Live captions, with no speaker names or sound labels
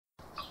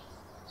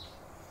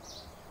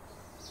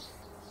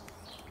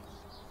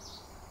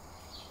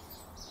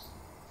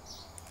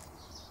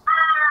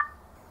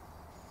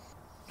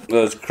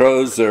Those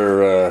crows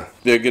are,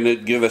 they're going to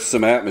give us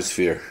some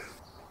atmosphere.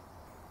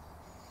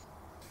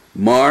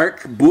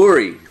 Mark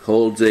Bourrie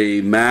holds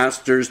a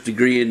master's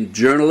degree in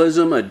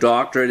journalism, a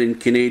doctorate in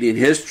Canadian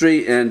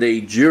history, and a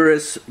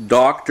Juris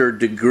Doctor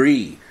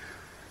degree.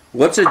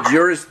 What's a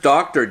Juris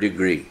Doctor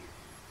degree?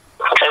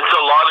 It's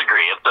a law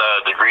degree. It's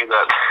a degree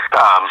that,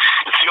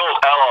 it's the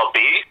old LLB,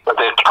 but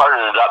they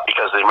partnered it up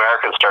because the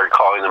Americans started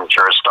calling them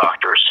Juris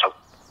Doctors. So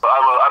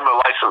I'm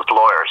a licensed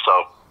lawyer,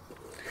 so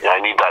yeah, I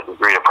need that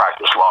degree to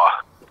practice law.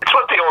 It's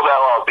what the old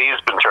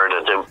LLB's been turned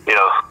into, you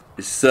know.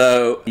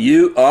 So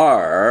you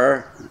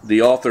are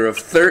the author of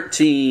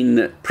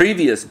 13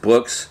 previous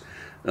books,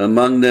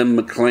 among them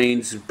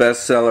Maclean's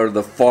bestseller,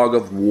 The Fog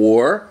of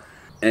War,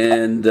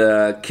 and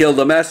Kill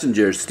the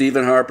Messenger,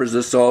 Stephen Harper's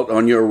Assault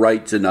on Your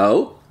Right to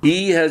Know.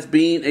 He has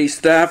been a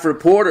staff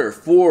reporter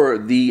for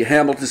the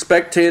Hamilton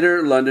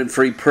Spectator, London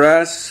Free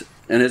Press,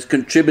 and has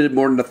contributed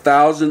more than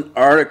 1,000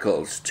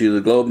 articles to the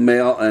Globe and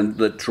Mail and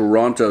the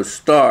Toronto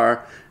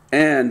Star,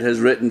 and has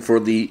written for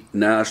the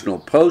National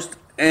Post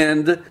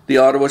and the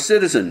Ottawa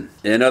Citizen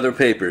and other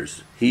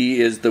papers.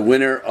 He is the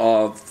winner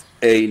of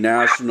a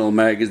National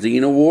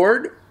Magazine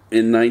Award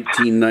in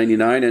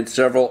 1999 and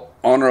several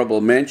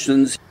honorable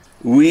mentions.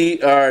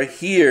 We are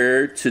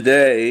here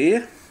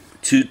today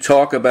to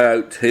talk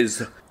about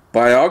his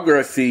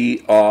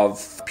biography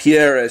of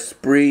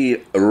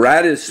Pierre-Esprit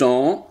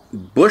Radisson,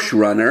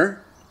 bushrunner,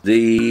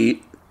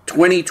 the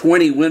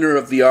 2020 winner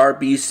of the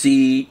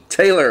RBC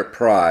Taylor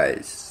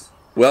Prize.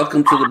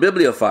 Welcome to the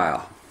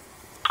Bibliophile.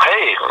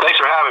 Hey, thanks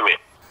for having me.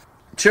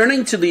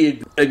 Turning to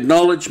the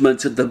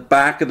acknowledgments at the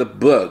back of the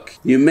book,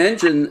 you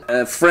mentioned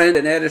a friend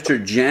and editor,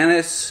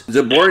 Janice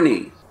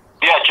Zaborny.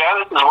 Yeah,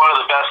 Janice is one of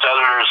the best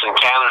editors in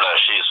Canada.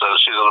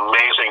 She's an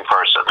amazing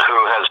person who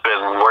has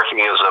been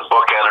working as a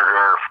book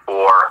editor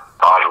for,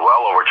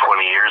 well over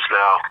 20 years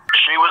now.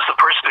 She was the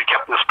person who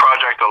kept this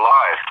project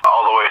alive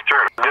all the way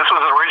through. This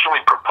was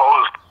originally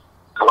proposed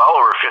well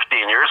over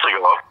 15 years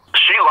ago.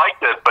 She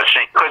liked it, but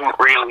she couldn't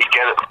really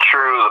get it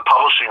through the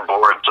publishing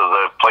boards of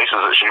the places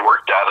that she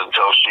worked at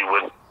until she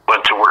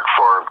went to work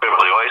for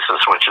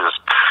Biblioisis, which is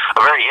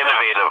a very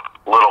innovative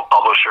little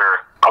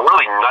publisher, a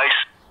really nice,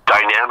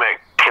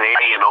 dynamic,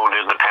 Canadian-owned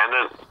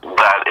independent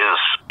that is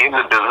in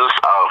the business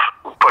of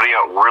putting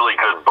out really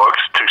good books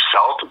to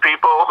sell to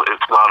people.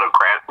 It's not a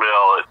grant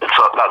mill. It's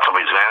not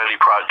somebody's vanity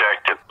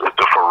project. It's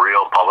a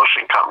for-real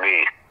publishing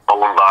company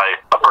owned by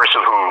a person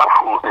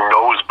who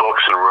knows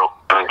books and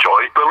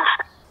enjoys them.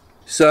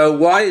 So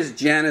why is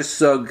Janice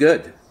so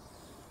good?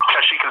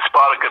 Because she can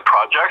spot a good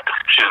project.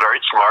 She's very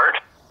smart.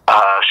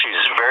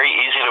 She's very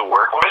easy to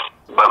work with.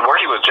 But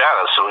working with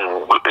Janice, I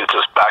mean, it's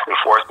just back and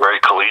forth, very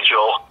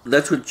collegial.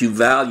 That's what you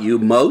value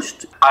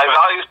most? I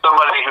value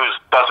somebody who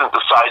doesn't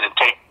decide to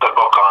take the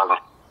book on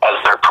as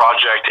their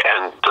project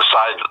and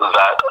decide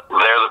that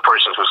they're the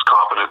person who's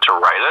competent to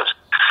write it.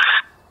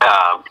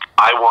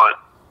 I want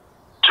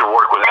to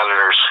work with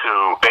editors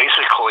who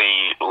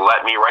basically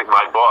let me write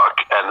my book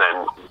and then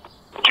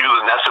do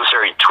the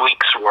necessary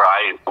tweaks where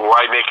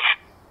I make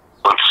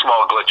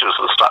small glitches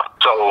and stuff.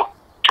 So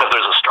if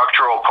there's a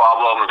structural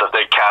problem that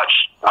they catch,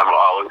 I'm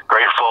always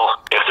grateful.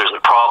 If there's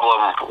a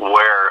problem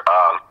where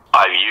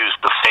I've used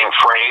the same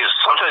phrase,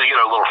 sometimes you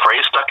get a little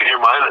phrase stuck in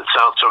your mind that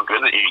sounds so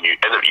good that you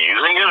end up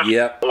using it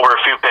over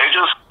a few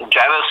pages.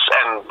 Janice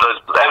and the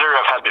editor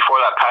I've had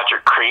before that,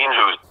 Patrick Crean,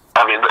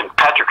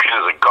 Patrick Crean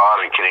is a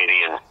god in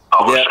Canadian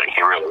publishing. He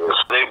really is.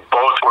 They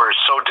both were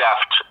so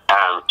deft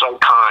and so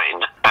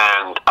kind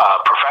and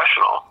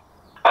professional.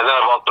 And then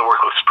I've also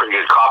worked with pretty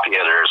good copy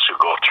editors who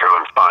go through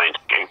and find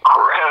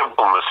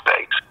incredible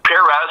mistakes. Pierre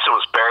Radisson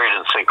was buried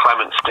in St.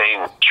 Clement's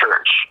Dane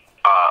Church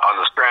on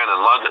the Strand in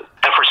London.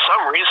 And for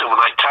some reason,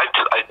 when I typed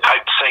it, I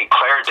typed St.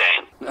 Clair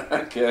Dane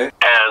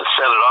and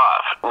sent it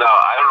off. Now,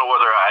 I don't know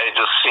whether I had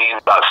just seen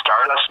a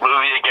Stardust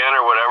movie again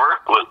or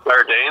whatever with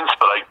Claire Danes,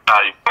 but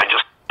I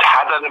just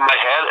had that in my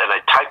head and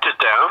I typed it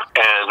down.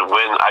 And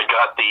when I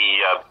got the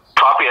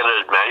copy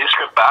edited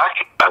manuscript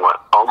back, I went,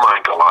 oh my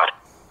God.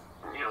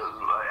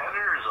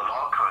 Editors of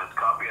all kinds,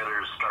 copy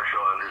editors,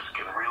 structural editors,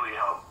 can really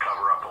help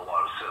cover up a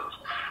lot of sins.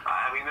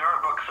 There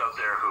are books out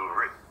there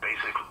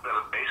that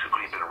have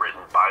basically been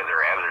written by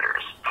their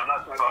editors. I'm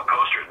not talking about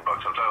ghostwritten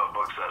books. I'm talking about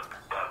books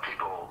that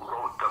people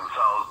wrote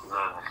themselves, and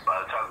then by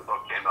the time the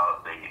book came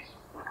out,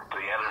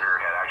 the editor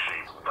had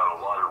actually done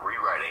a lot of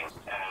rewriting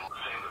and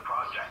saved the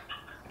project.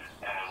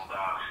 And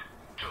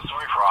feel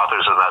sorry for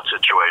authors in that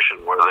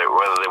situation, whether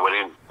they went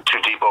in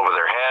too deep over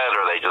their head,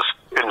 or they just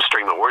couldn't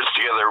string the words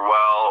together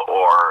well,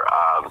 or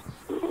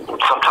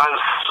sometimes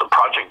the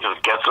project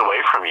just gets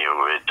away from you.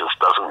 It just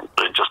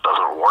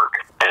doesn't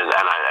work. And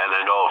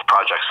I know of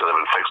projects that have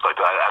been fixed like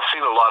that. I've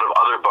seen a lot of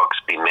other books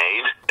be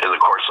made in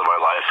the course of my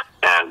life,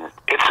 and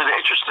it's an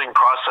interesting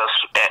process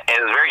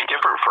and very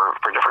different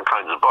for different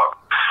kinds of books.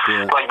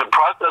 Yeah. Like the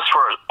process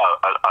for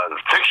a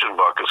fiction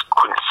book is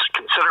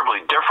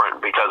considerably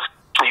different because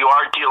you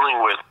are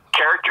dealing with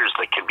characters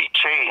that can be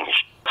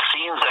changed,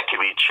 scenes that can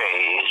be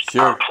changed,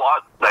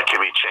 plot that can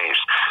be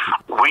changed.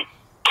 We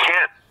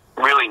can't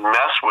really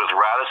mess with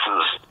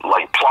Radisson's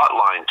plot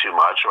line too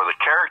much or the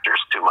characters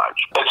too much.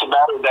 It's a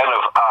matter then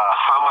of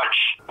how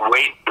much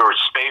weight or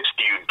space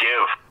do you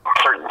give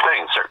certain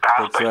things, certain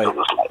aspects of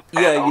this life.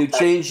 Yeah, you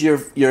change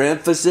your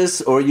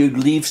emphasis or you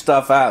leave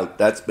stuff out.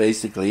 That's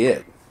basically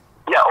it.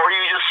 Yeah, or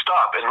you just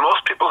stop. And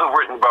most people who've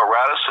written about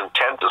Radisson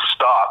tend to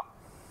stop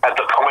at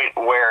the point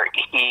where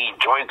he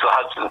joins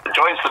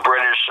the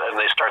British, and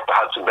they start the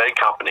Hudson Bay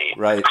Company,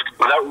 right?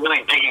 Without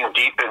really digging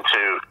deep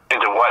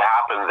into what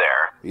happened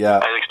there,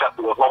 yeah, and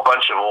accepting a whole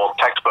bunch of old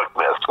textbook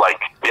myths, like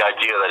the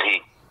idea that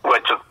he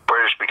went to the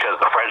British because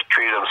the French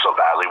treated him so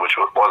badly, which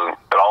wasn't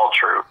at all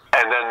true.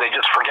 And then they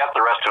just forget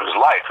the rest of his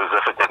life as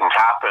if it didn't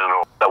happen.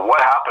 Or that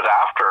what happened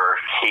after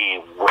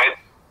he went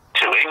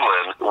to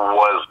England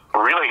was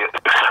really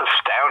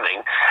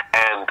astounding,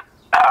 and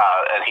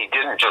he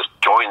didn't just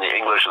join the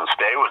English and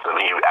stay with them.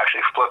 He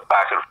actually flipped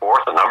back and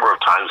forth a number of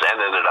times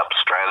and ended up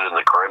stranded in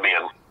the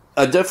Caribbean.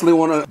 I definitely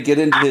want to get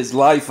into his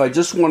life. I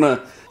just want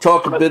to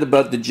talk a bit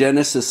about the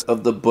genesis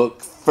of the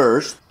book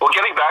first. Well,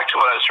 getting back to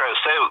what I was trying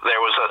to say,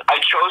 I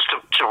chose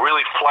to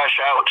really flesh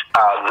out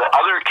the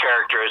other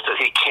characters that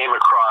he came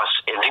across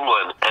in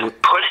England and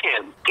put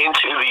him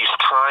into these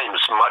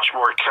times much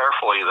more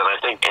carefully than I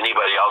think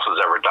anybody else has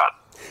ever done.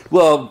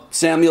 Well,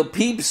 Samuel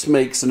Pepys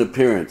makes an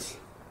appearance.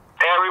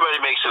 Everybody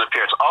makes an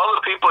appearance. All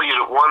the people you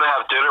want to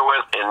have dinner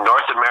with in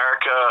North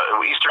America,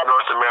 Eastern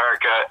North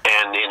America,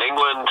 and in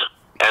England,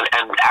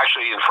 and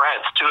actually in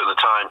France too at the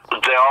time,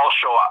 they all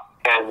show up.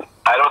 And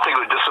I don't think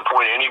it would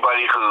disappoint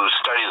anybody who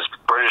studies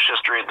British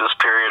history at this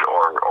period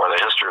or the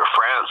history of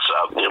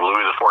France,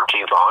 Louis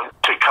XIV on,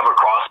 to come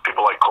across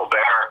people like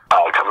Colbert,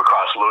 come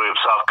across Louis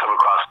himself, come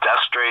across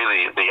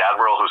D'Estrées, the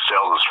admiral who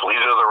sailed his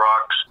fleet into the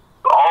rocks.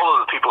 All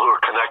of the people who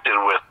are connected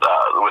with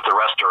the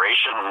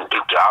Restoration,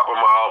 Duke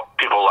d'Albemarle,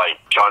 people like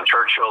John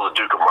Churchill, the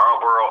Duke of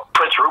Marlborough,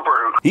 Prince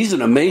Rupert. He's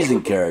an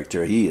amazing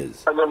character, he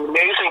is. An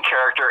amazing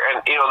character,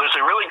 and there's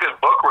a really good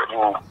book written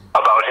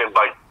about him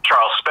by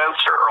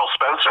Earl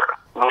Spencer.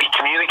 We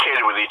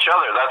communicated with each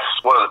other. That's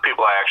one of the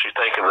people I actually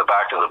thank in the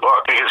back of the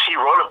book, because he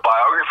wrote a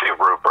biography of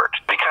Rupert.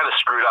 He kind of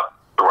screwed up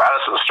the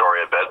Radisson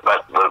story a bit,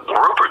 but the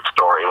Rupert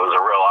story was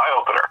a real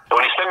eye-opener. And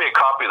when he sent me a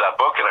copy of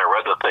that book and I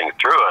read the thing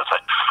through, I was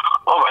like,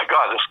 oh my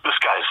God, this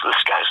guy's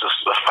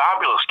just a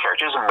fabulous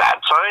character. He's a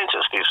mad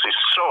scientist. He's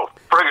so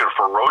friggin'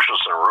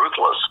 ferocious and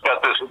ruthless.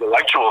 Got this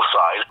intellectual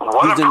side.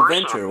 He's an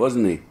inventor,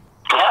 wasn't he?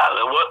 Yeah,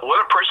 what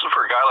a person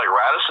for a guy like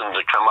Radisson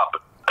to come up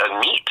and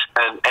meet,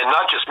 and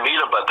not just meet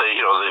him, but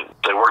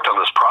they worked on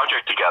this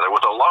project together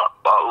with a lot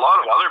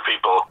of other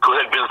people who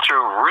had been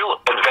through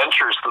real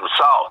adventures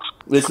themselves.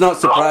 It's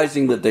not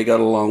surprising that they got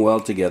along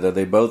well together.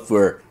 They both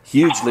were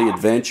hugely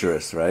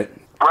adventurous, right?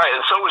 Right,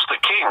 and so was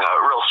the king, a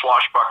real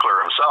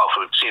swashbuckler himself,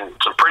 who'd seen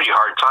some pretty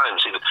hard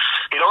times.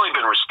 He'd only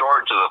been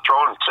restored to the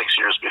throne 6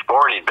 years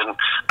before, and he'd been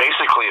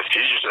basically a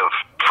fugitive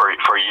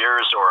for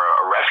years, or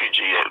a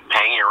refugee,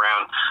 hanging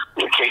around,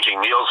 caging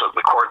meals at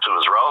the courts of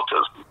his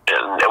relatives.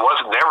 And it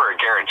wasn't never a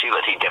guarantee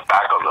that he'd get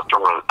back on the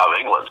throne of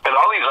England. And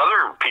all these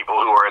other people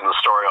who are in the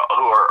story,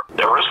 who are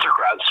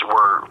aristocrats,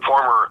 were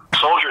former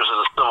soldiers in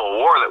the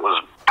Civil War that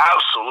was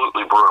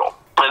absolutely brutal.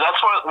 And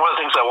that's one of the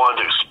things I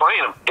wanted to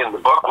explain in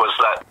the book, was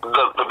that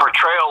the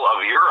portrayal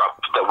of Europe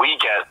that we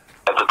get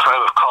at the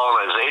time of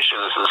colonization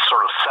is this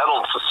sort of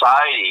settled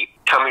society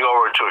coming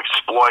over to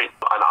exploit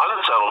an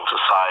unsettled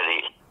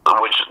society,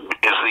 which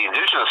is the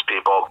indigenous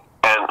people.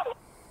 And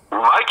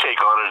my take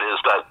on it is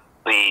that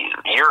the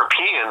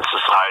European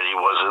society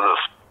was in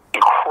this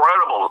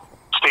incredible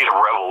state of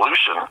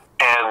revolution,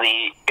 and the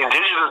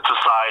indigenous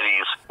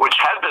societies, which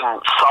had been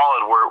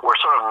solid, were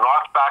sort of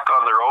knocked back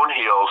on their own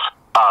heels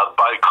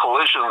by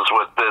collisions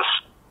with this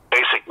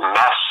basic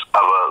mess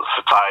of a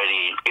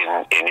society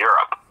in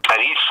Europe. And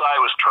each side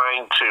was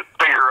trying to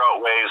figure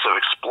out ways of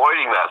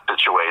exploiting that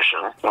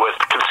situation with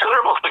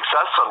considerable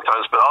success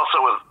sometimes, but also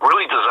with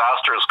really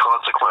disastrous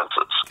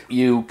consequences.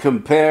 You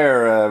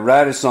compare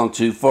Radisson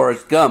to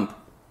Forrest Gump.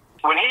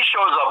 When he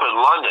shows up in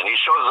London, he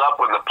shows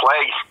up when the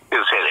plague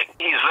is hitting.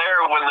 He's there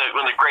when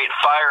the Great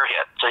Fire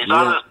hit. So he's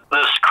on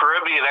this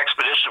Caribbean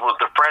expedition with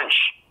the French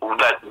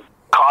that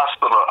cost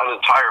them an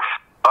entire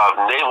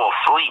naval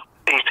fleet.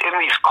 He's in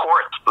these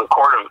courts, the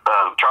court of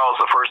Charles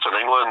I of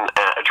England,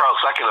 Charles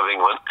II of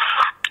England,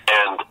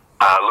 and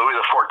Louis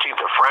XIV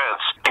of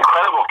France.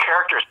 Incredible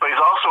characters, but he's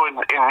also in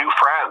New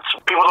France.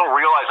 People don't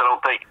realize, I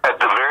don't think,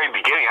 at the very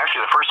beginning,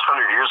 actually the first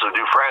 100 years of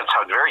New France,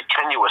 how very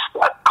tenuous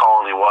that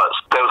colony was.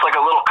 It was like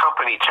a little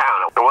company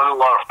town. There wasn't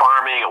a lot of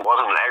farming. It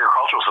wasn't an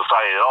agricultural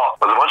society at all.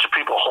 It was a bunch of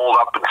people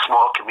holed up in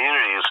small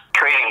communities,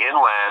 trading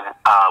inland,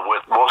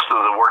 with most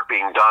of the work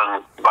being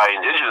done by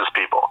indigenous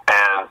people.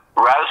 And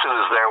Radisson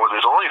is there where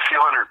there's only a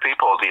few hundred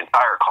people of the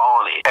entire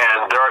colony.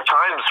 And there are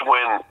times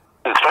when,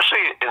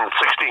 especially in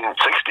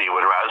 1660,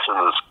 when Radisson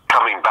is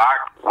coming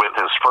back with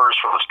his furs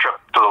from his trip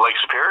to the Lake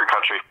Superior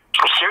country,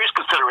 a serious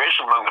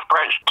consideration among the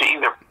French to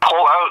either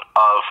pull out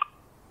of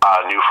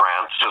New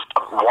France, just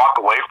walk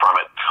away from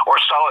it, or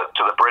sell it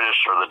to the British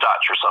or the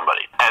Dutch or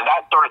somebody. And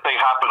that sort of thing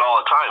happened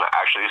all the time.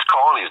 Actually, these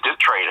colonies did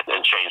trade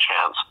and change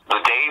hands.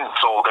 The Danes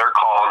sold their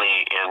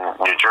colony in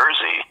New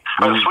Jersey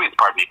Swedes,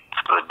 pardon me.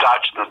 The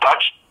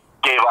Dutch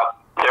gave up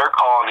their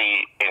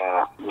colony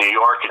in New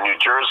York and New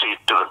Jersey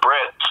to the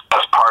Brits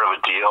as part of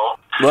a deal.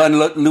 Well,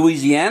 and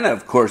Louisiana,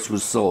 of course,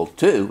 was sold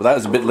too. That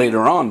was a bit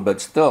later on,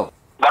 but still.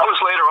 That was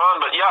later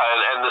on, but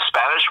yeah, and the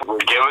Spanish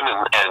were given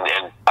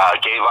and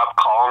gave up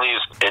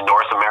colonies in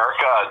North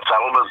America and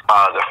settlements.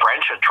 The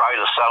French had tried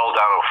to settle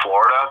down in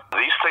Florida.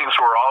 These things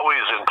were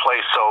always in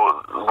place, so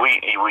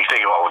we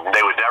think, well,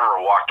 they would never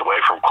have walked away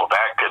from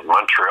Quebec and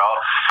Montreal,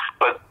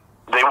 but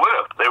they would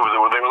have. They were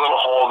little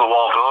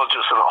hole-in-the-wall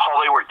villages, and all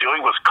they were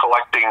doing was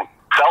collecting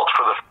felt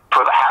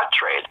for the hat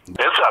trade.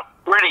 It's a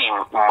pretty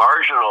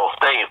marginal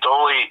thing. It's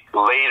only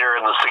later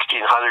in the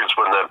 1600s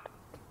when the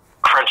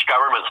French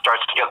government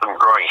starts to get them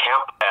growing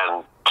hemp and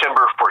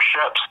timber for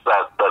ships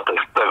that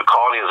the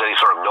colony has any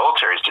sort of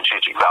military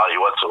strategic value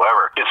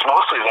whatsoever. It's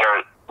mostly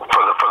there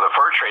for the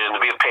fur trade and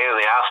to be a pain in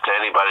the ass to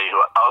anybody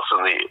else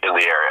in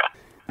the area.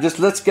 Just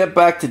let's get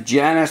back to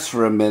Janice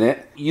for a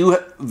minute. You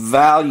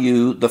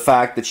value the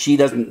fact that she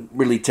doesn't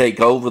really take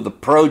over the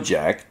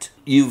project.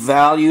 You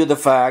value the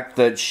fact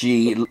that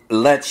she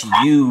lets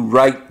you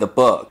write the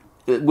book.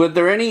 Were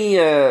there any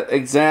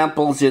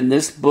examples in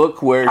this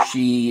book where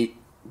she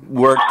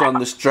worked on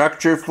the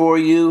structure for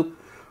you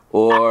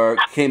or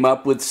came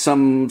up with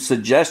some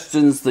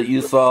suggestions that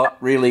you thought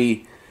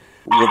really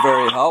were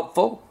very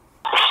helpful?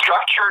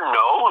 Structure,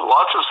 no.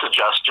 Lots of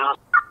suggestions.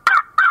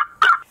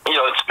 You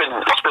know, it's been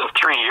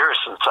 3 years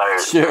since I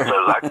was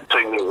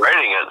actually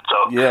writing it. So,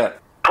 yeah.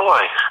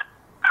 Boy,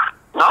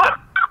 not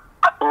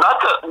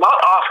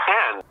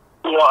offhand.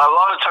 You know, a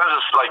lot of times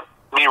it's like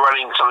me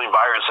running something by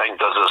her and saying,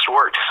 "Does this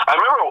work?" I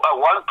remember at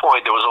one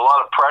point there was a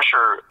lot of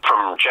pressure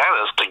from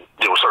Janice to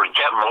sort of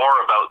get more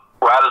about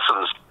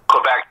Radisson's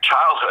Quebec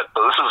childhood.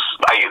 So this is,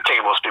 I take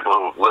it most people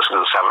who listen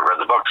to this haven't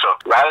read the book. So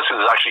Radisson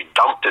is actually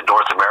dumped in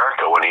North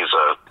America when he's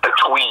a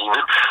tween,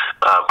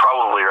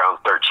 probably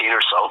around 13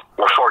 or so,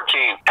 or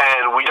 14.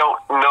 And we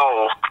don't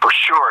know for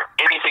sure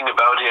anything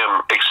about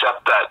him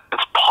except that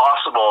it's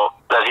possible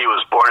that he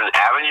was born in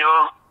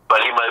Avignon, but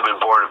he might have been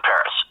born in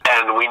Paris.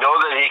 And we know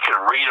that he could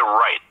read and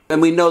write.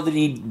 And we know that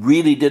he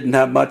really didn't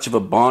have much of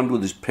a bond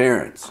with his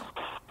parents.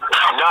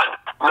 None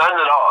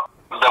at all.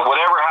 That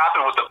whatever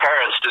happened with the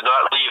parents did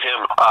not leave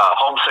him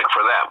homesick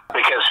for them.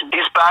 Because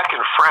he's back in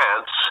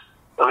France.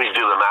 Let me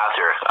do the math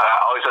here. I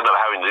always end up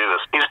having to do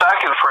this. He's back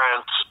in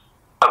France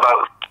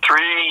about 3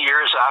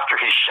 years after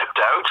he's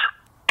shipped out,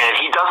 and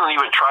he doesn't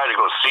even try to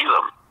go see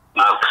them.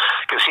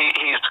 Because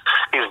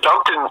he's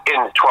dumped in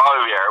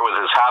Trois-Rivières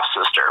with his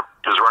half-sister,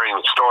 who's running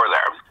the store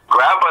there.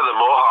 Grabbed by the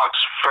Mohawks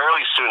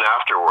fairly soon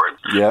afterward.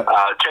 Yeah.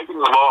 Taken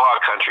to the Mohawk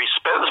country,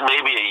 spends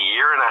maybe a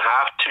year and a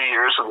half, 2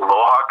 years in the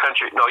Mohawk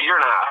country. No, a year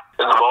and a half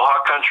in the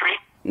Mohawk country.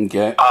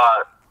 Okay.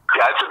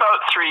 Yeah, it's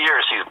about 3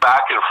 years. He's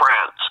back in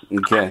France.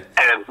 Okay.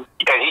 And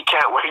he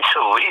can't wait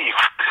to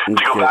leave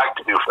to go back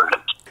to New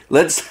France.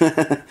 Let's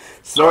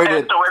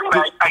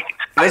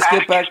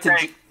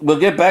we'll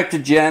get back to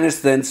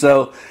Janice then.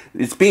 So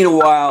it's been a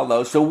while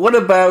though. So what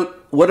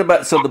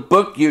about so the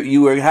book,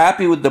 you were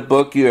happy with the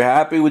book, you're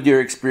happy with your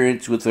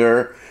experience with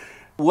her.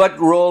 What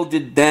role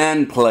did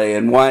Dan play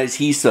and why is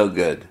he so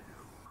good?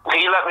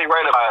 He let me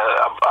write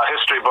a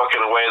history book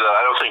in a way that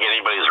I don't think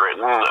anybody's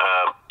written,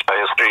 a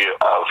history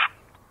of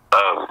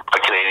a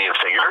Canadian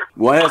figure.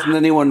 Why hasn't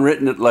anyone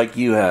written it like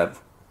you have?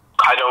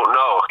 I don't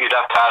know. You'd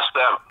have to ask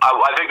them.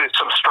 I think there's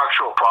some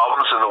structural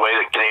problems in the way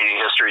that Canadian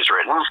history is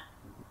written.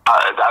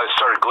 I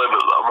started glib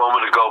a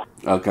moment ago.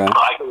 Okay.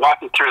 I can walk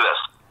you through this.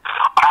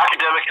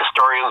 Academic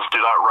historians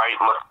do not write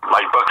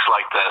like books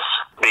like this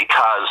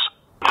because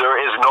there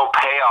is no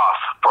payoff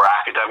for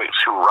academics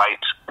who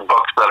write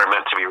books that are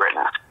meant to be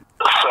written.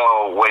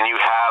 So when you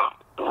have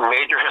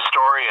major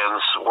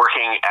historians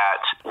working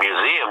at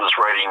museums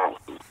writing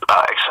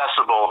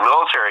accessible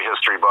military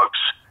history books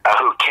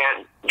who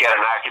can't get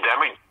an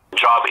academic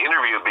job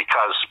interview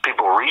because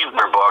people read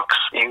their books,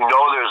 you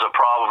know there's a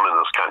problem in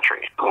this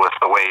country with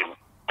the way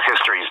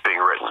history is being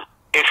written.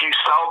 If you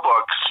sell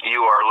books,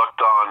 you are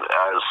looked on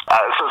as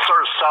a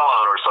sort of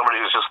sellout or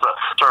somebody who's just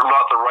sort of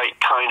not the right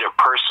kind of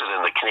person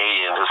in the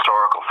Canadian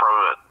historical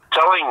firmament.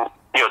 Selling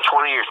 20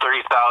 or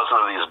 30,000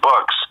 of these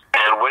books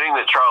and winning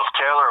the Charles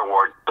Taylor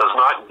Award does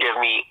not give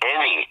me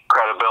any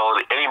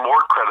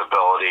more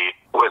credibility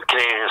with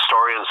Canadian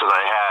historians than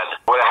I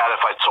would have had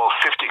if I'd sold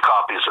 50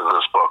 copies of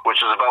this book, which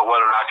is about what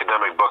an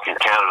academic book in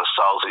Canada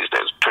sells these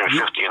days, between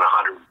 50 and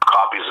 100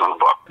 copies of a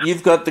book.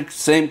 You've got the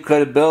same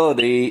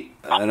credibility,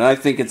 and I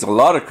think it's a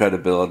lot of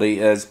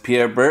credibility, as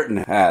Pierre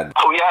Berton had.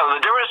 Oh yeah,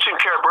 the difference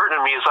between Pierre Berton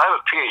and me is I have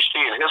a PhD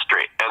in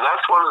history, and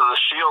that's one of the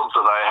shields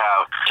that I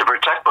have to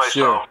protect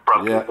myself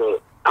from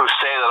people who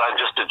say that I'm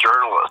just a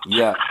journalist.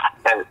 Yeah.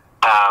 And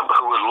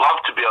who would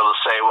love to be able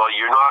to say, well,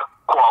 you're not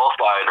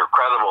qualified or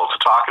credible to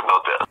talk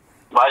about this.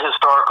 My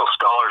historical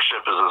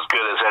scholarship is as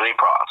good as any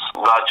prof's,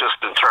 not just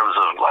in terms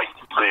of like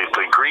the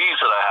degrees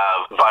that I have,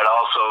 but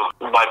also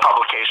my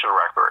publication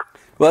record.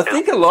 Well, I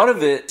think a lot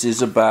of it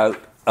is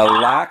about a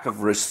lack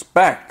of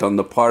respect on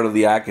the part of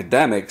the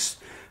academics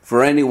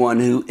for anyone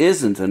who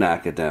isn't an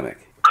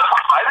academic.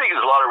 I think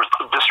there's a lot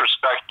of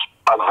disrespect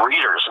on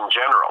readers in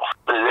general.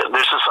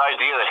 There's this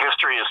idea that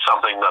history is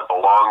something that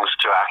belongs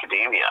to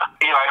academia.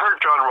 I heard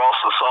John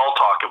Ralston Saul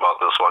talk about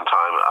this one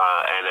time,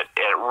 and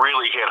it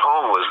really hit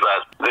home, was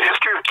that the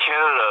history of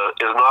Canada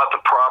is not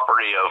the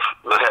property of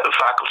the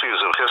faculties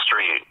of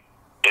history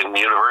in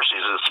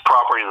universities. It's the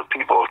property of the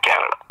people of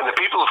Canada. And the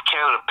people of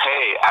Canada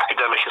pay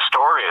academic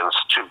historians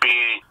to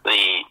be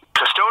the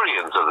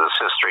custodians of this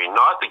history,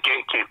 not the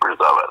gatekeepers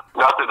of it,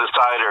 not the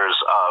deciders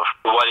of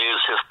what is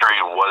history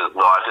and what is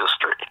not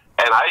history.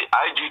 And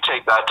I do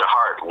take that to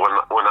heart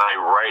when I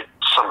write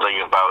something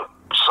about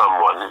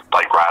someone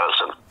like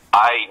Radisson.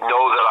 I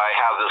know that I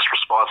have this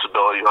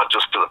responsibility, not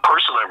just to the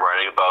person I'm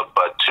writing about,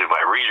 but to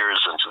my readers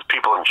and to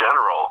people in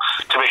general,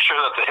 to make sure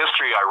that the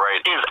history I write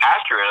is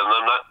accurate and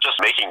I'm not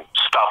just making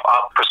stuff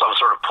up for some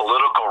sort of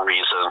political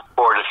reason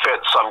or to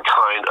fit some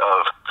kind of,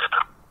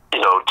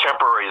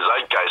 temporary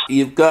zeitgeist.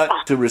 You've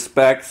got to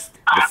respect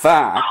the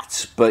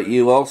facts, but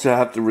you also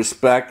have to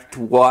respect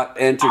what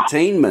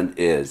entertainment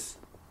is.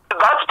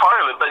 That's part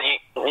of it, but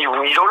you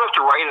don't have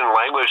to write in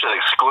language that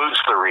excludes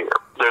the reader.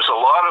 There's a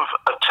lot of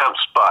attempts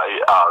by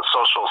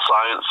social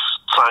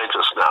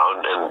scientists now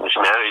and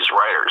humanities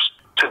writers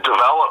to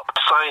develop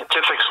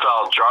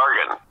scientific-style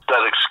jargon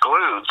that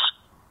excludes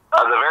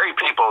the very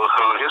people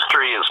who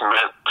history is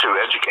meant to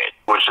educate,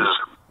 which is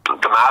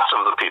the mass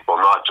of the people,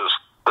 not just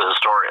the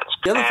historians.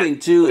 The other thing,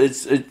 too,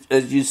 is,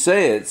 as you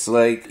say, it's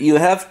like you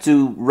have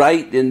to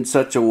write in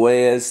such a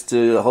way as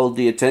to hold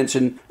the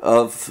attention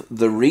of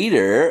the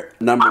reader,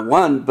 number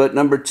one, but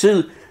number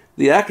two,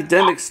 the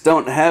academics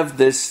don't have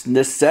this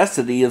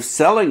necessity of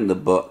selling the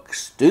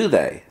books, do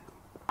they?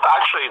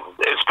 Actually,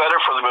 it's better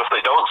for them if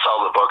they don't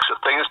sell the books. The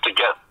thing is to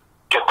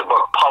get the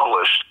book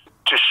published,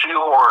 to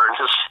shoehorn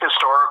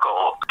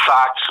historical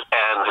facts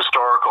and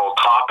historical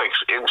topics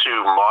into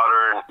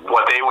modern,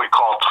 what they would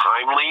call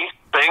timely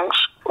things,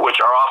 which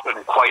are often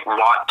quite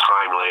not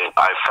timely,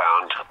 I've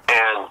found,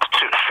 and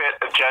to fit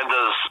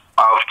agendas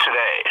of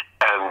today.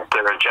 And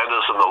there are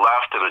agendas on the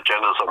left and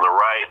agendas on the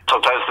right.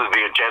 Sometimes there's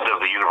the agenda of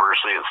the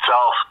university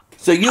itself.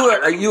 So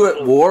are you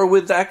at war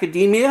with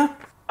academia?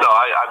 No,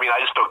 I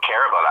just don't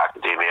care about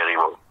academia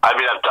anymore. I've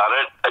done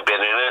it. I've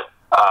been in it.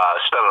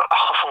 Spent an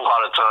awful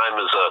lot of time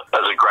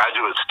as a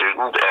graduate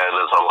student and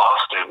as a law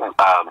student.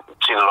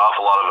 Seen an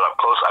awful lot of it up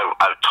close.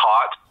 I've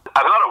taught.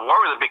 I'm not at war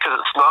with it because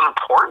it's not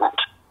important.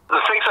 The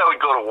things I would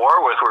go to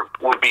war with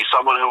would be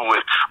someone who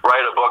would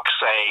write a book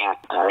saying,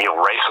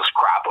 racist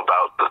crap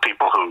about the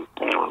people who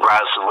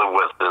Radisson lived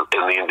with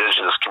in the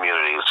indigenous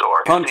communities,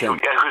 or who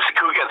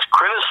gets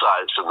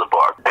criticized in the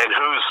book, and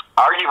whose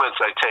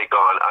arguments I take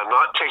on. I'm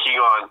not taking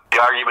on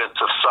the arguments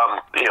of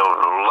some,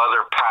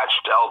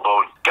 leather-patched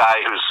elbowed guy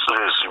who's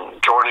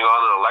joining on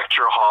in a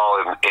lecture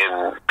hall in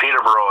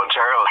Peterborough,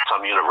 Ontario, at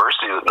some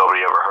university that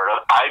nobody ever heard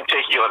of. I'm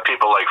taking on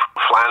people like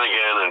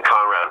Flanagan and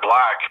Conrad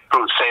Black,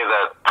 who say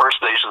that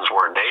First Nations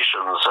were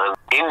nations, and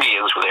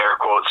Indians, with air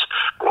quotes,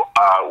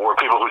 were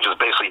people who just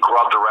basically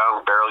grubbed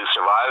around, barely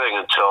surviving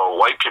until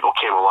white people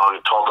came along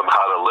and told them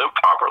how to live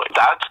properly.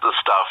 That's the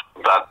stuff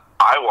that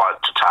I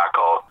want to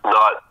tackle,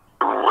 not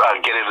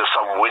get into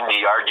some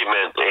windy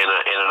argument in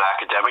an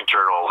academic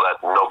journal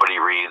that nobody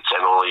reads, and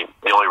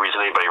the only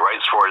reason anybody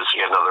writes for it is to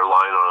get another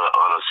line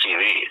on a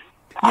CV.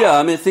 Yeah,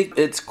 I think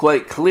it's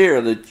quite clear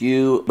that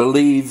you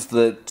believe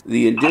that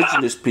the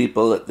indigenous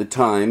people at the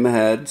time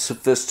had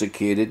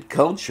sophisticated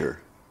culture.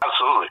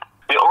 Absolutely.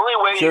 The only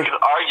way you can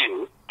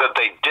argue that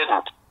they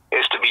didn't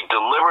is to be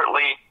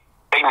deliberately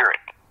ignorant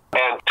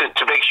and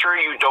to make sure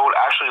you don't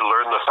actually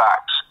learn the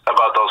facts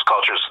about those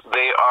cultures.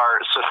 They are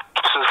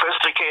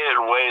sophisticated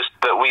in ways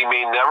that we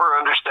may never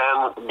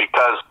understand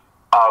because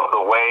of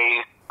the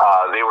way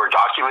they were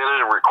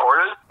documented and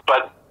recorded,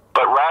 but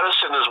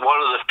Radisson is one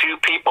of the few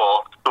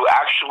people who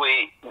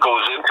actually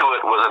goes into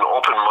it with an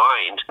open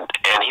mind,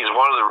 and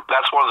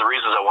that's one of the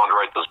reasons I wanted to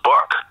write this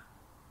book.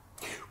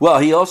 Well,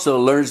 he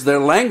also learns their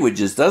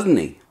languages, doesn't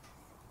he?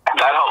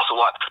 That helps a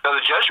lot. Now,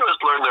 the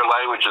Jesuits learned their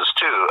languages,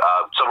 too.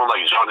 Someone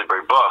like Jean de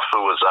Brebeuf,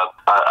 who was a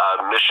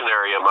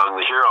missionary among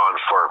the Huron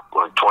for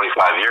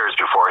 25 years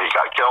before he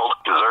got killed,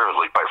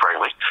 deservedly, quite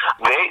frankly,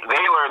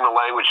 they learned the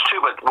language, too,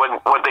 but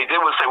what they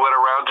did was they went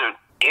around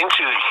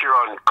into the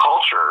Huron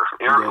culture,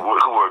 who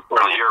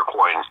were the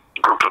Iroquois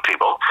group of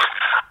people,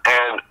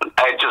 and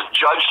just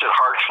judged it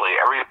harshly.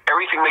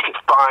 Everything they could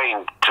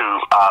find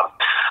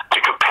to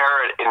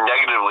compare it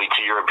negatively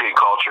to European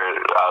culture,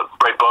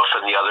 Brebeuf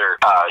and the other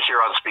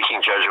Huron-speaking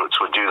Jesuits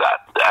would do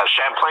that.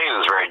 Champlain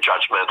is very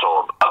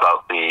judgmental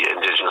about the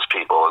indigenous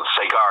people, and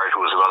Sagard,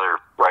 who was another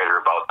writer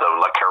about them,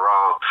 Le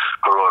Caron,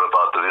 who wrote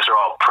about them. These are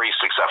all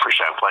priests except for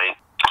Champlain.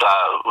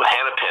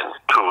 Hennepin,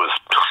 who was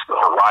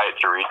a riot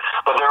to read,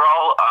 but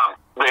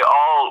they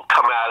all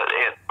come at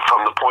it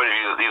from the point of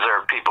view that these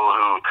are people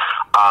who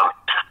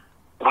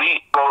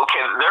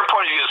their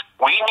point of view is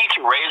we need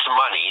to raise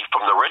money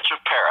from the rich of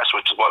Paris,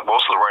 which is what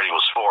most of the writing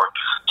was for,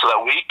 so that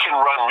we can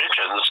run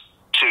missions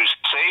to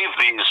save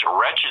these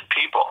wretched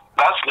people.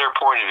 That's their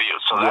point of view.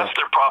 So that's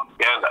their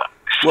propaganda.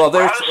 Well,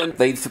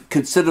 they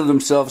consider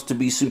themselves to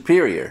be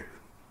superior.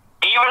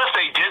 Even if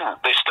they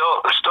didn't, they're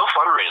still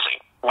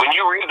fundraising. when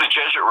you read the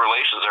Jesuit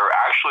Relations, they're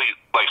actually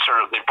like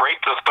they break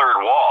the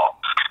third wall,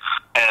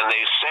 and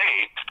they say,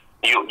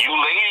 "You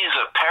ladies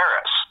of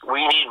Paris,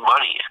 we need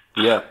money."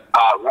 Yeah.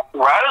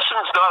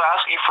 Radisson's not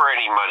asking for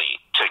any money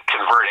to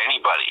convert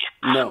anybody,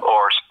 no,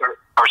 or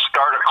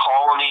start a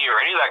colony or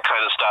any of that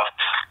kind of stuff.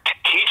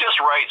 He just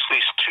writes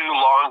these two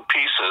long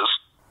pieces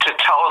to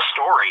tell a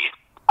story,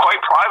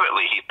 quite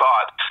privately, he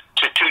thought,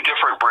 to two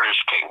different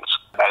British kings,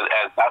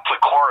 and that's the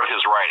core of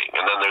his writing.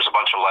 And then there's a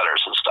bunch of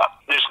letters and stuff.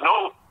 There's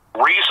no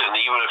reason,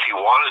 even if he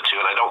wanted to,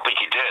 and I don't think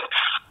he did,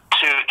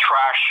 to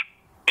trash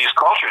these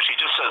cultures. He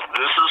just says,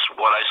 "This is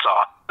what I saw.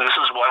 This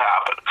is what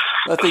happened."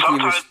 I think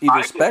he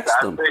respects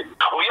them.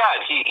 Well, yeah,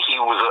 and he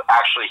was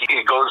actually,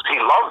 he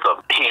loved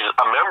them. He's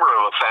a member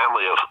of a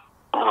family of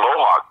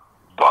Mohawk.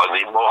 Well,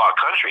 in the Mohawk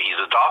country, he's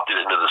adopted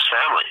into this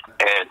family,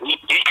 and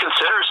he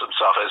considers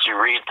himself, as you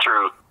read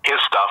through his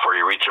stuff or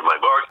you read through my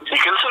book, he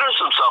considers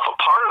himself a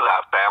part of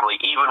that family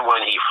even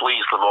when he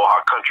flees the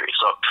Mohawk country.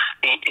 So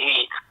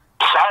he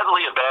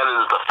sadly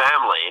abandons the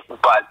family,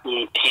 but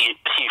he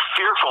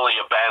fearfully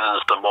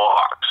abandons the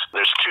Mohawks.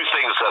 There's two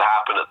things that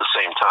happen at the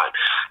same time.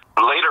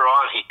 Later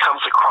on, he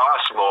comes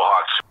across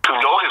Mohawks who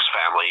know his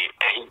family,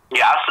 and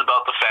he asks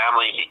about the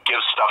family. He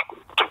gives stuff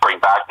to bring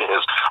back to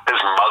his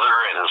mother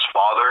and his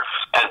father,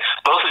 and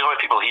those are the only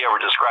people he ever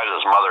describes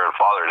as mother and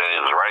father in any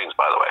of his writings,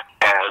 by the way.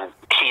 And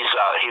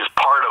he's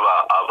part of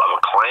a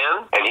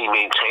clan, and he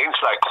maintains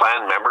that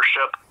clan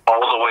membership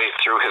all the way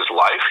through his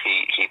life.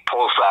 He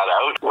pulls that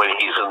out when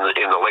he's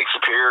in the Lake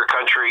Superior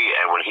country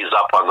and when he's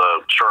up on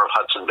the shore of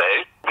Hudson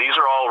Bay. These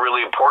are all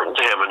really important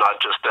to him, and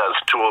not just as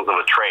tools of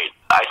a trade.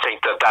 I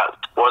think that's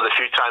one of the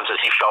few times that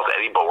he felt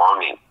any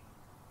belonging.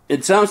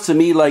 It sounds to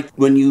me like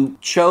when you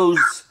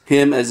chose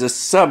him as a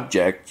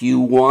subject, you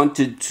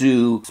wanted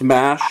to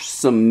smash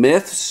some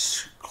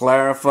myths,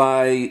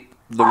 clarify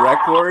the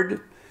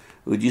record.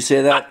 Would you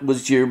say that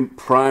was your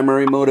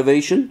primary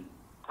motivation?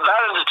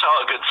 That is to tell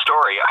a good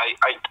story.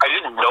 I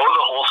didn't know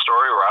the whole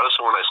story of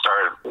Radisson when I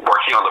started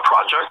working on the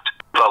project.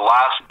 The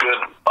last good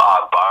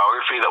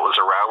biography that was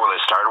around when I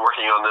started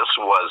working on this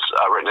was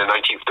written in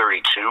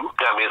 1932.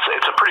 I mean,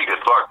 it's a pretty good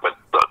book, but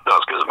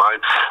not as good as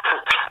mine.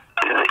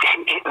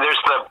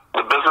 There's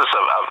the business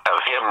of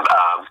him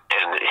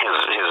and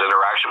his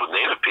interaction with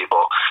Native people,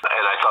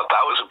 and I thought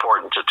that was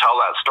important to tell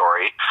that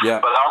story.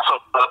 Yeah. But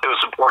also, it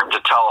was important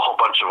to tell a whole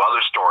bunch of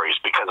other stories,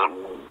 because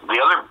the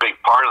other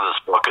big part of this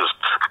book is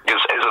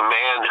a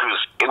man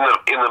who's in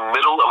the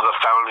middle of the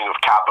founding of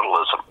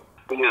capitalism.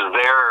 He is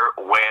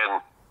there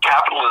when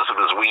capitalism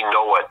as we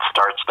know it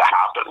starts to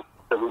happen.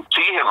 And we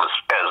see him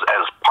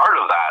as part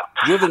of that.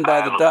 Driven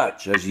by the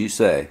Dutch, as you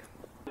say.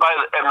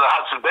 And the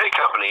Hudson Bay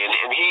Company, and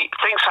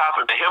things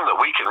happen to him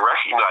that we can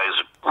recognize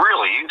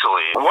really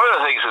easily. One of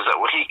the things is that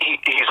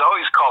he's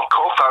always called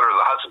co-founder of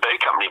the Hudson Bay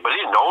Company, but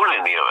he didn't own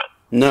any of it.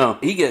 No,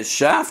 he gets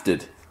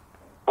shafted.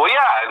 Well,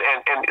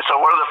 yeah, and so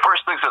one of the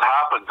first things that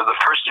happens in the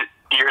first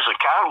years of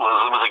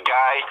capitalism is a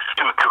guy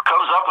who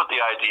comes up with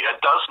the idea,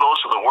 does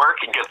most of the work,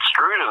 and gets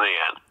screwed in the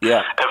end.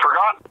 Yeah. And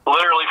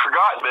literally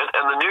forgotten it,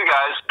 and the new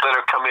guys that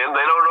have come in,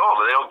 they don't know him,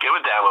 they don't give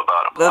a damn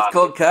about him. That's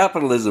called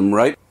capitalism,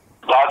 right?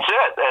 That's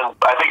it, and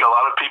I think a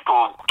lot of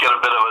people get a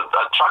bit of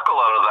a chuckle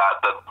out of that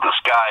this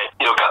guy,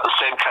 got the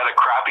same kind of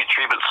crappy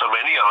treatment so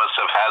many of us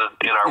have had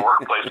in our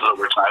workplaces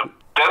over time.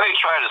 Then they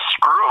try to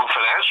screw him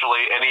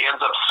financially, and he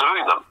ends up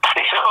suing them.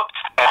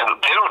 And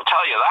they don't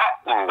tell you that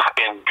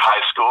in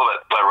high school,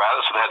 that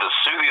Radisson had to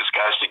sue these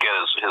guys to get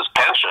his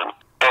pension,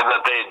 and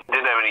that they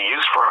didn't have any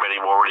use for him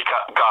anymore. When he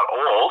got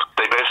old,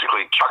 they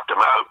basically chucked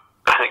him out.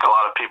 I think a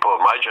lot of people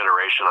of my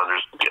generation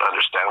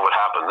understand what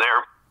happened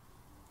there.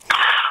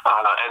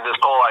 And this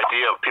whole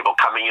idea of people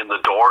coming in the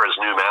door as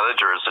new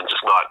managers and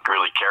just not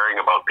really caring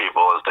about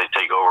people as they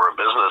take over a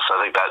business, I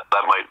think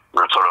that might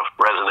sort of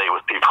resonate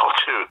with people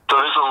too. So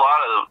there's a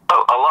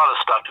lot of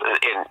stuff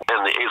in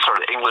the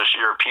sort of English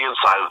European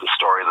side of the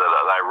story that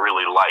I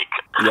really like.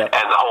 Yeah.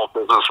 And the whole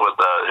business with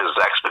his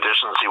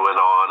expeditions he went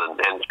on,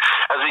 and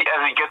as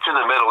he gets in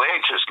the middle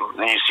ages,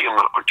 you see him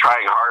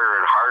trying harder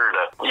and harder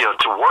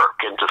to work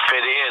and to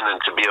fit in and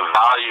to be of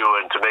value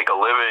and to make a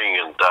living,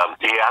 and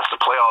he has to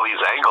play all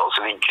these angles,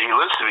 and he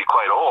lives to be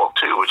quite old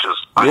too, which is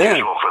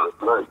unusual for the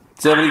time.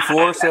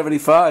 74,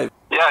 75.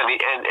 Yeah,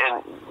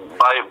 and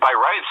by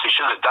rights he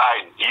should have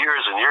died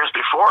years and years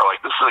before.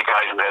 Like, this is a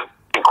guy who had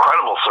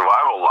incredible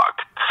survival luck.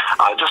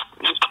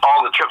 Just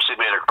all the trips he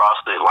made across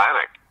the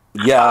Atlantic.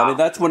 Yeah, I mean,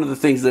 that's one of the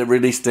things that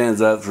really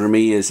stands out for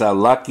me, is how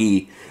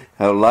lucky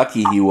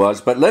he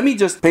was. But let me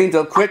just paint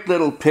a quick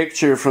little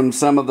picture from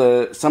some of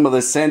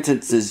the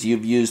sentences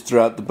you've used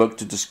throughout the book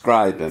to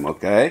describe him,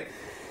 okay?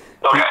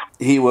 Okay.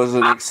 He was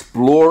an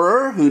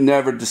explorer who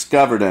never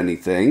discovered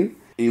anything.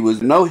 He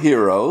was no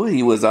hero.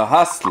 He was a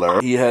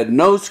hustler. He had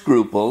no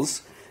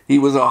scruples. He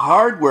was a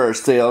hardware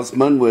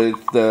salesman with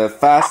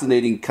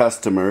fascinating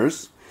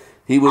customers.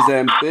 He was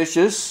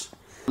ambitious,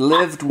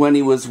 lived when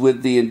he was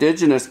with the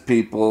indigenous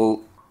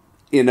people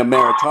in a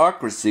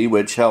meritocracy,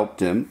 which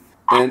helped him.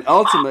 And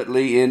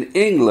ultimately, in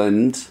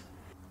England,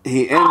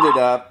 he ended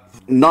up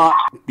not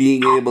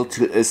being able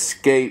to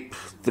escape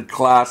the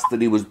class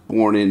that he was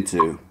born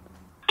into.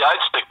 Yeah,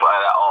 I'd stick by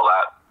all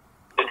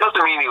that. It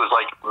doesn't mean he was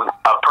like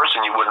a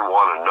person you wouldn't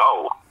want to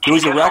know. He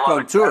was a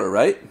raconteur,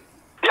 right?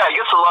 Yeah, he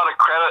gets a lot of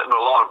credit and a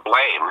lot of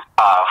blame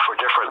for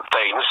different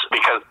things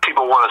because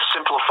people want to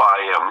simplify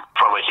him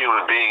from a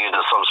human being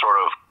into some sort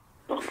of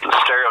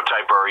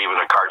stereotype or even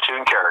a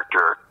cartoon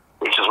character,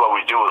 which is what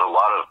we do with a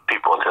lot of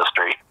people in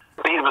history.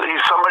 He's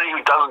somebody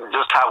who doesn't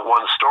just have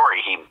one story.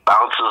 He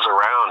bounces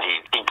around.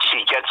 He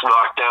gets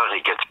knocked down.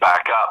 He gets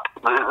back up.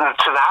 The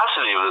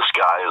tenacity of this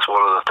guy is one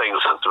of the things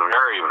that's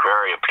very,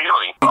 very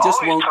appealing. He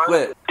just won't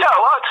quit. Yeah,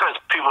 a lot of times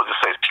people just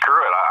say, screw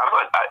it,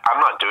 I'm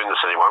not doing this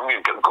anymore. I'm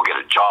going to go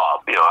get a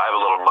job. You know, I have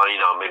a little money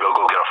now. Maybe I'll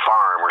go get a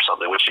farm or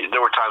something, which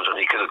there were times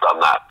when he could have done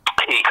that.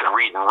 He could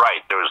read and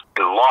write. There was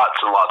lots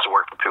and lots of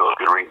work for people who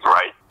could read and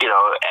write. You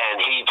know,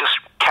 and he just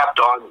kept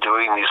on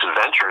doing these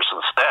adventures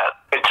instead.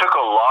 It took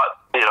a lot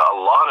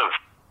of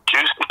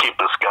juice to keep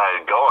this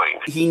guy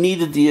going. He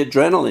needed the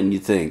adrenaline, you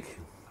think?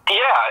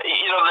 Yeah,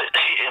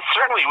 it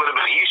certainly would have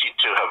been easy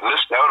to have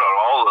missed out on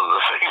all of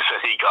the things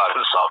that he got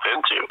himself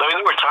into. I mean,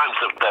 there were times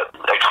that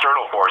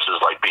external forces,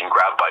 like being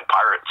grabbed by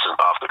pirates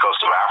off the coast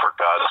of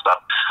Africa and stuff,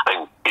 and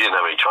he didn't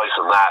have any choice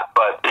in that.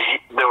 But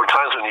there were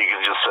times when he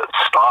could just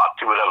stop.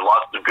 He would have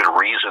lots of good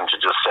reason to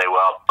just say,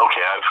 well,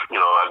 okay,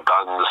 I've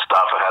done this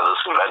stuff. I had this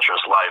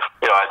adventurous life.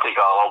 I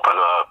think I'll open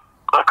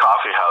a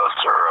coffee house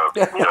or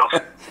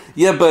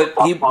Yeah, but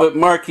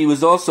Mark, he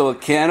was also a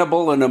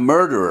cannibal and a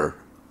murderer.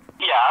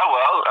 Yeah,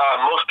 well,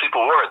 most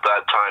people were at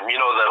that time. You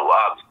know that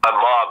a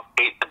mob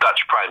ate the Dutch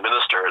prime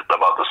minister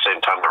about the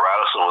same time that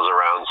Radisson was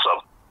around. So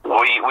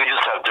we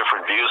just have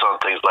different views on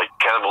things like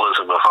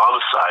cannibalism and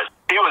homicide.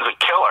 He was a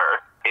killer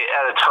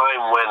at a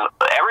time when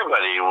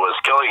everybody was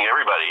killing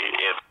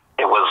everybody.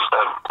 It was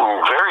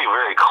very,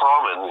 very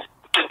common.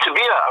 To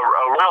be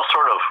a real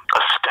sort of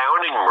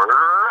astounding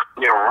murderer,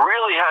 you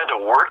really had to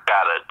work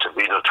at it to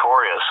be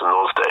notorious in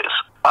those days.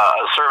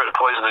 A servant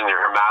poisoning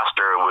her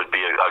master would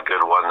be a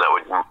good one that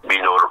would be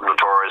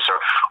notorious,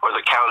 or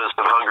the Countess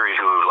in Hungary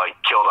who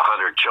killed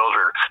 100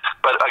 children.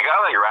 But a guy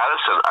like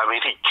Radisson, I mean,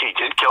 he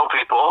did kill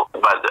people,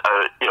 but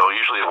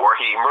usually in war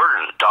he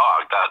murdered a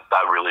dog.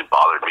 That really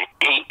bothered me.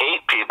 He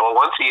ate people.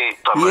 Once he ate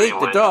somebody. He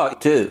ate the dog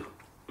too.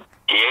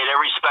 He ate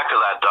every speck of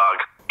that dog.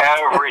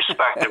 Every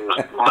speck. There was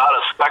not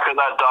a speck of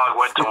that dog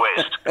went to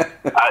waste.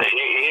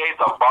 He ate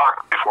the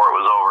bark before it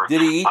was over.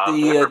 Did he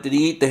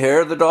eat the hair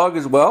of the dog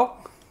as well?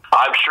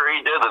 I'm sure he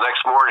did the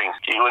next morning.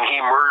 When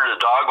he murdered a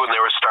dog when they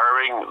were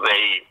starving,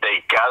 they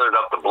gathered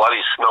up the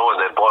bloody snow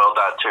and they boiled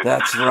that too.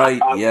 That's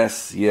right.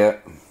 Yes. Yeah.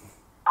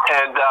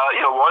 And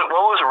one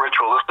was a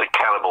ritualistic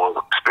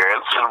cannibal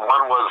experience, and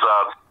one was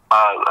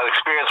an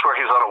experience where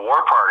he was on a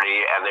war party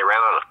and they ran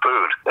out of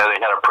food and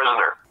they had a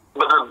prisoner.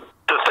 But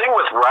the thing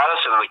with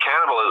Radisson and the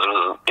cannibalism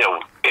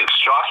is, it's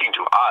shocking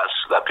to us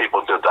that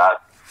people did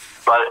that,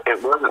 but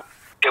it wasn't.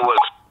 It was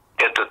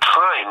at the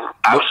time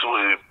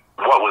absolutely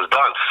what was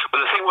done.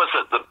 But the thing was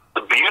that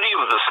the beauty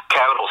of this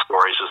cannibal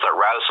stories is that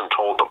Radisson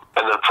told them,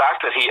 and the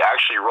fact that he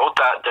actually wrote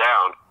that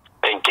down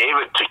and gave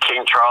it to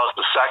King Charles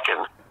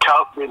II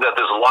tells me that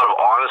there's a lot of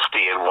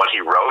honesty in what he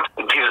wrote.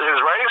 His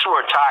writings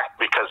were attacked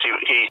because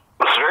he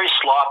was very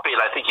sloppy, and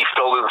I think he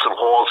filled in some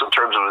holes in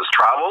terms of his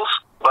travels.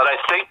 But I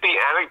think the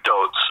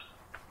anecdotes,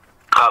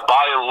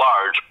 by and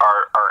large,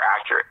 are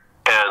accurate.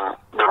 And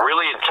the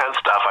really intense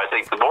stuff, I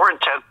think the more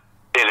intense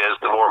it is,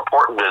 the more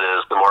important it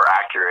is, the more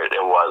accurate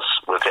it was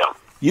with him.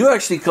 You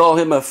actually call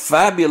him a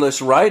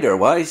fabulous writer.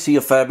 Why is he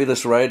a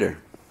fabulous writer?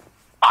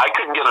 I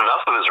couldn't get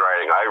enough of his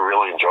writing. I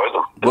really enjoyed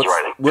his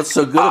writing. What's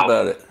so good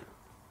about it?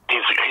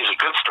 He's a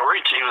good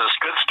he was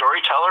a good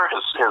storyteller.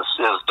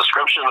 His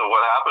description of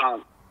what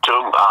happened to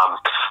him,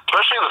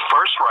 especially the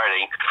first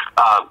writing,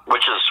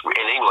 which is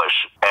in English,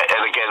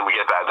 and again we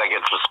get that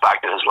gets us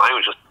back to his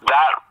language.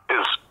 That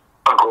is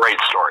a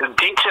great story. The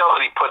detail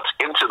that he puts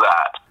into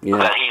that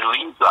he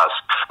leads us.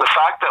 The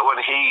fact that when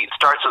he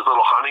starts his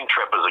little hunting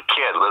trip as a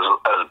kid,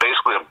 as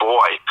basically a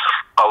boy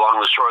along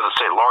the shore of the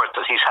St. Lawrence,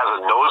 that he has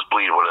a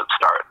nosebleed when it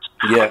starts.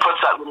 Yeah. He puts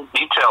that little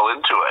detail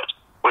into it,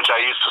 which I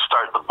used to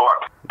start the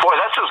book. Boy,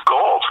 that's just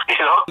gold,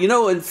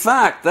 in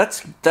fact,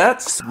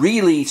 that's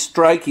really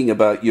striking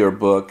about your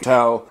book,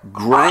 how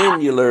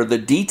granular the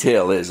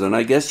detail is, and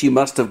I guess you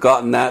must have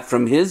gotten that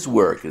from his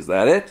work. Is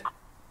that it?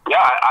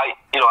 Yeah,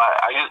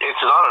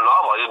 it's not a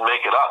novel. I didn't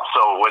make it up.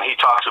 So when he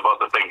talks about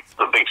the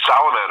big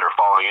salamander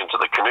falling into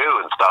the canoe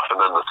and stuff,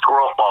 and then the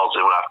squirrel falls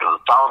in after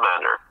the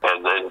salamander, and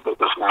then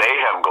this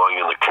mayhem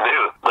going in the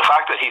canoe, the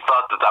fact that he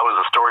thought that was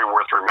a story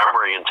worth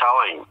remembering and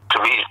telling, to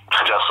me,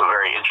 suggests a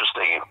very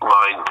interesting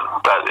mind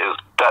that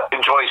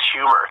enjoys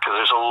humor, because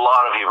there's a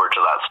lot of humor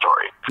to that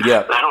story.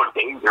 Yeah. There's no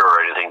danger or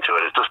anything to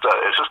it. It's just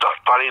a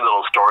funny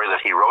little story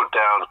that he wrote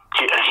down.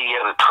 He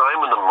had the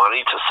time and the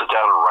money to sit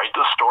down and write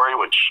this story,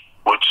 which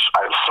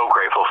I'm so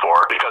grateful for,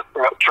 because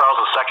Charles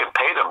II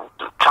paid him,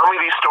 tell me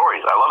these stories.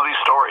 I love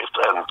these stories.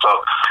 And so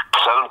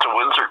sent him to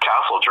Windsor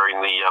Castle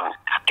during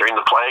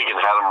the plague and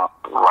had him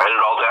write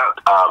it all down.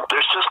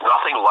 There's just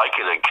nothing like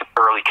it in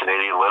early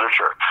Canadian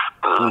literature.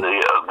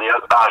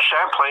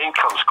 Champlain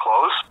comes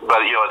close,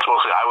 but it's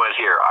mostly I went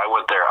here, I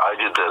went there, I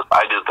did this,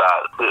 I did that.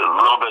 A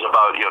little bit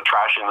about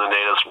trashing the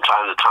natives from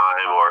time to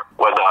time, or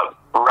when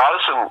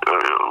Radisson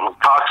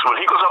talks when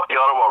he goes up the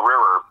Ottawa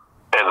River,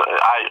 and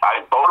I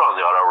boat on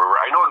the Ottawa River.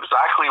 I know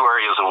exactly where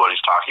he is and what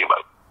he's talking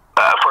about.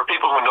 For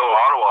people who know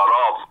Ottawa at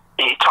all,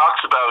 he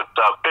talks about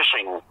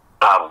fishing.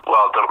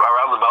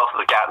 Around the mouth of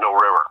the Gatineau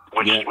River,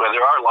 where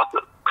there are lots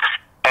of.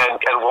 And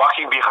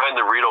walking behind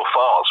the Rideau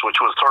Falls, which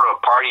was sort of a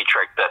party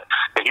trick that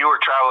if you were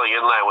traveling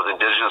inland with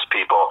Indigenous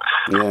people,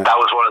 that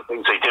was one of the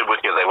things they did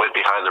with you. They went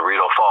behind the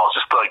Rideau Falls,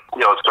 just like,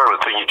 it's sort of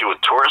a thing you do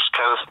with tourists,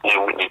 kind of,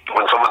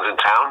 when someone's in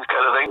town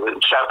kind of thing.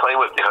 Champlain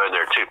went behind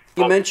there, too.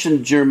 You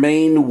mentioned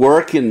Germaine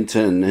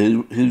Workington,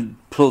 who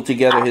pulled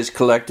together his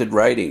collected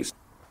writings.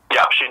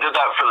 Yeah, she did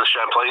that for the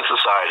Champlain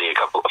Society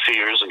a few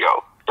years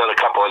ago. Not a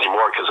couple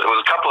anymore, because it was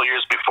a couple of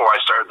years before I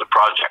started the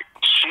project.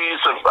 She's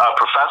a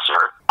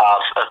professor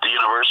at the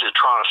University of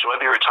Toronto. She might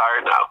be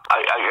retired now.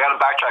 I got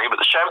to backtrack, but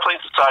the Champlain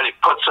Society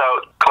puts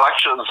out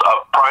collections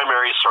of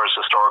primary source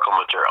historical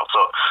material.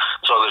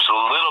 So there's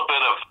a little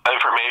bit of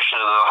information,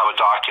 and they'll have a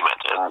document,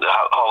 and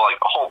like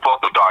a whole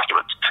book of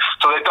documents.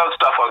 So they've done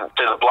stuff on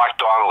the Black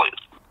Donnellys.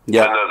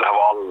 Yeah. And then have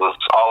all of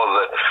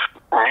the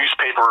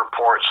newspaper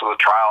reports of the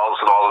trials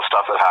and all the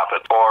stuff that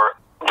happened. Or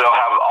they'll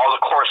have all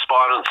the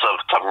correspondence of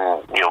some,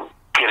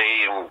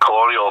 Canadian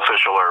colonial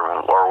official or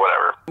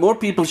whatever. More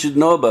people should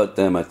know about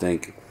them, I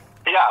think.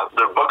 Yeah,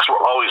 their books were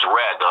always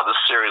red. Now, this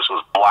series was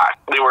black.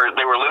 They were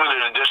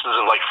limited editions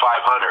of like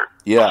 500.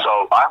 Yeah.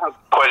 So I have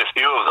quite a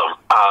few of them.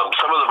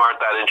 Some of them aren't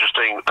that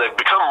interesting. They've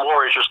become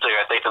more interesting,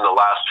 I think, in the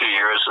last few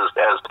years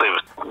as they've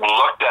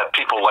looked at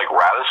people like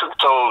Radisson.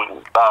 So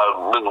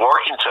Ms.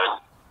 Workington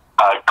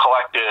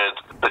collected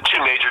the two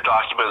major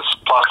documents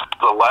plus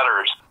the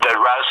letters that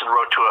Radisson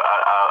wrote to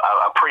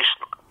a priest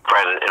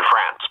friend in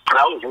France.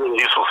 That was really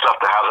useful stuff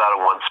to have that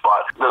in one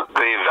spot.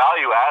 The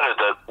value added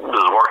that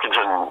Ms.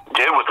 Workington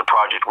did with the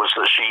project was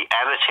that she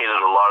annotated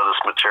a lot of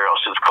this material.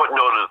 She's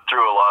footnoted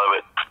through a lot of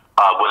it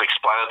with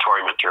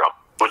explanatory material,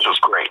 which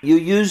was great. You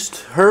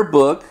used her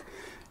book.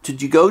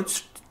 Did you go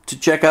to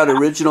check out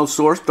original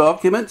source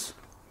documents?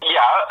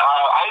 Yeah,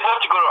 I have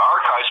to go to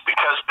archives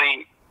because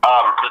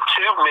the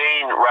two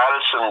main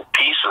Radisson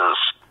pieces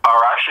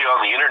are actually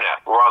on the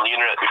internet. Were on the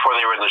internet before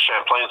they were in the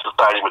Champlain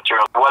Society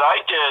material. What I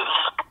did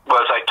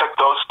was I took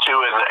those two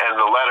and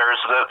the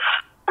letters. And then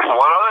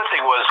one other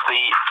thing was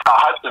the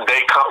Hudson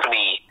Bay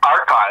Company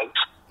archives.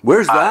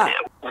 Where's that?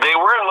 They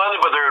were in London,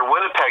 but they're in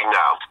Winnipeg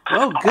now.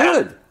 Oh,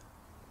 good.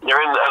 And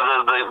they're in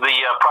the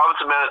province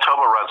of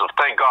Manitoba runs them.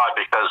 Thank God,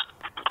 because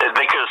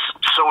they could have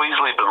so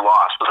easily been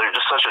lost. But they're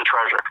just such a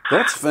treasure.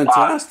 That's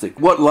fantastic.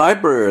 What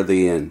library are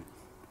they in?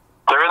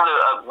 They're in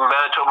the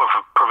Manitoba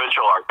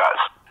Provincial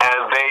Archives.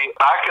 And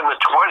back in the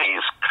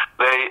 20s,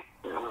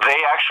 they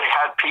actually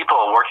had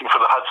people working for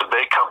the Hudson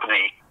Bay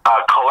Company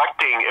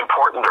collecting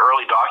important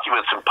early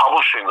documents and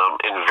publishing them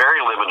in very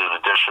limited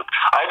edition.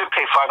 I had to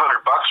pay $500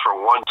 for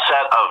one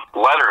set of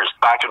letters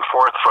back and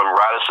forth from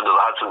Radisson to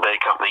the Hudson Bay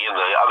Company and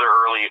the other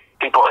early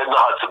people in the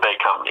Hudson Bay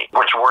Company,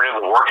 which weren't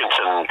in the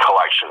Workington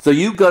collection. So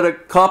you got a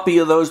copy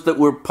of those that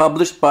were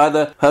published by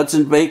the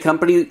Hudson Bay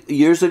Company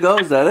years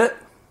ago? Is that it?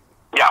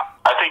 Yeah.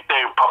 I think they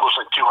published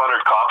like 200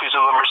 copies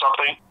of them or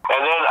something.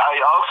 And then I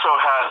also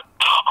had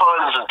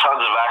tons and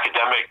tons of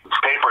academic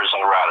papers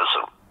on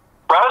Radisson.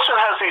 Radisson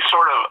has these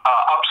sort of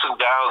ups and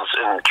downs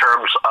in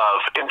terms of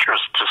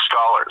interest to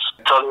scholars.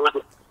 So there was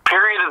a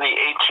period in the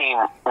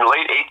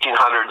late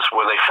 1800s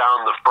when they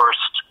found the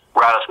first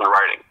Radisson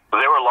writing.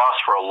 They were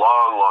lost for a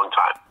long, long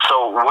time.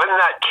 So when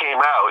that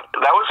came out,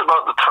 that was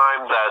about the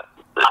time that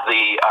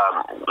the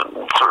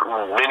sort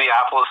of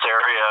Minneapolis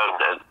area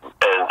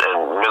and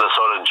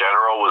Minnesota in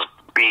general was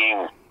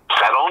being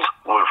settled,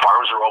 when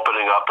farms were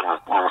opening up and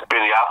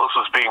Minneapolis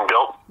was being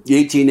built. The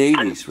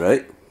 1880s,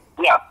 right?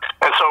 Yeah.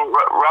 And so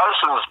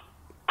Radisson's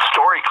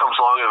story comes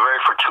along at a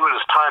very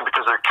fortuitous time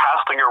because they're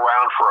casting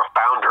around for a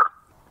founder.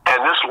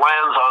 And this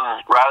lands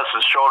on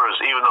Radisson's shoulders,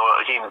 even though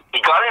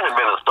he got into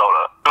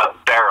Minnesota, but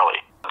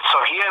barely. So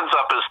he ends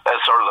up as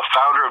sort of the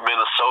founder of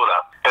Minnesota.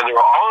 And there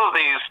were all of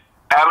these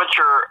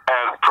amateur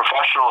and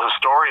professional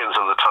historians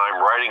of the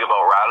time writing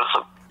about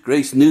Radisson.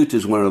 Grace Newt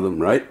is one of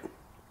them, right?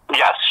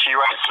 Yes, she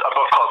writes a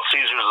book called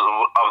Caesars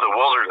of the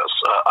Wilderness,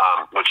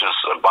 which is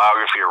a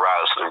biography of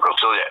Radisson and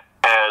Groseilliers.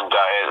 And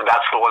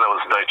that's the one that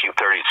was in 1932.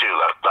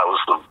 That was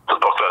the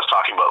book that I was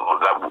talking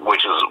about,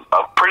 which is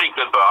a pretty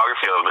good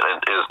biography of him and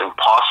is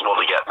impossible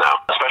to get now,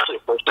 especially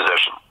first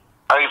edition.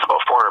 I think it's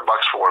about $400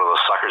 for one of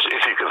those suckers,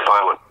 if you can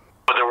find one.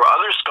 But there were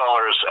other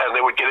scholars, and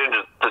they would get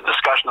into the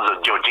discussions of,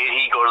 did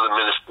he go to the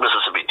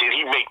Mississippi? Did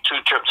he make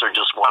 2 trips or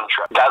just 1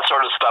 trip? That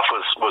sort of stuff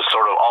was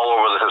sort of all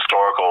over the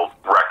historical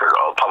record,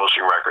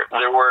 publishing record.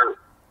 There were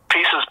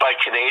pieces by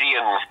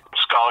Canadian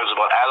scholars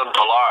about Adam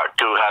Dollard,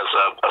 who has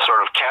a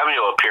sort of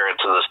cameo appearance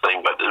in this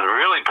thing, but is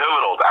really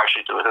pivotal,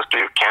 actually, to the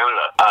history of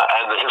Canada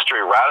and the history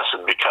of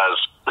Radisson, because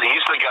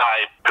he's the guy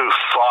who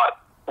fought,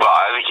 well,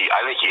 I think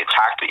he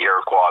attacked the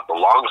Iroquois at the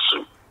Long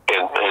Sault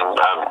in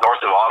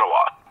north of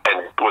Ottawa,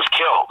 and was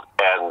killed.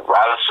 And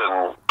Radisson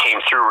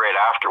through right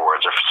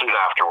afterwards, or soon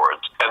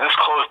afterwards. And this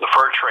closed the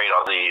fur trade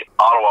on the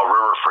Ottawa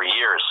River for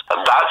years.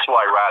 And that's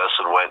why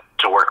Radisson went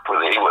to work for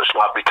the English,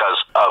 not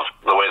because of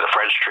the way the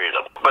French treated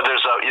him. But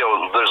there's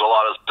a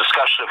lot of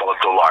discussion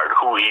about Dollard,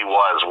 who he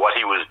was, what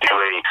he was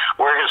doing,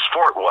 where his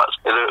fort was.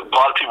 And a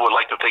lot of people would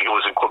like to think it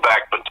was in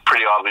Quebec, but it's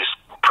pretty obvious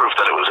proof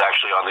that it was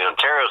actually on the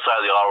Ontario side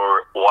of the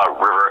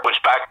Ottawa River,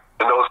 which back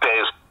in those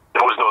days,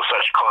 there was no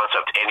such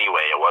concept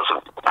anyway. It was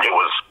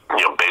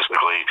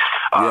basically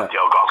the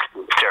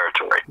Algonquin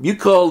territory. You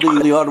called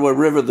the Ottawa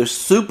River the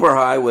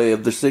superhighway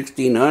of the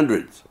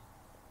 1600s.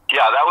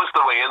 Yeah, that was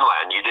the way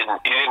inland. You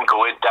didn't go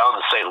down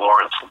the St.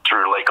 Lawrence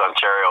through Lake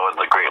Ontario and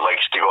the Great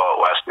Lakes to go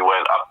out west. You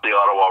went up the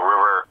Ottawa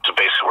River to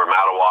basically where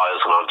Mattawa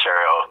is in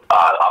Ontario,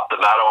 up the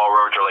Mattawa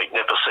River to Lake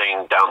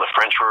Nipissing, down the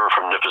French River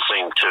from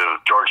Nipissing to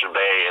Georgian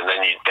Bay, and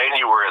then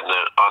you were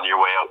on your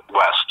way out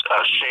west.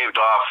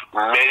 Shaved off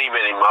many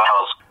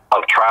miles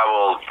of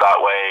travel that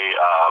way.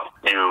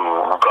 You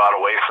got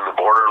away from the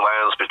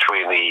borderlands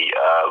between the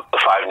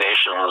Five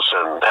Nations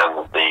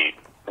and the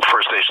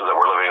First Nations that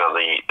were living on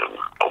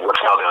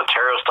what's now the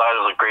Ontario side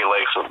of the Great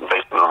Lakes, and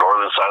basically the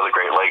northern side of the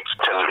Great Lakes.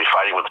 Tended to be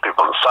fighting with the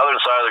people on the southern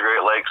side of the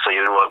Great Lakes, so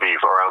you didn't want to be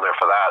around there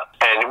for that.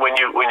 And when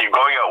you're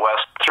going out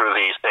west through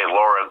the St.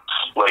 Lawrence,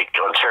 Lake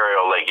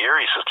Ontario, Lake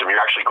Erie system,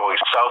 you're actually going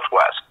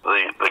southwest.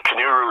 The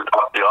canoe route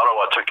up the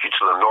Ottawa took you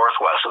to the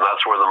northwest, and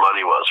that's where the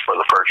money was for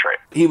the fur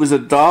trade. He was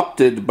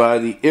adopted by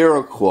the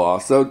Iroquois.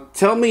 So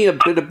tell me a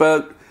bit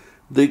about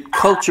the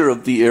culture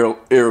of the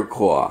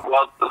Iroquois.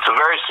 Well, it's a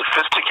very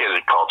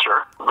sophisticated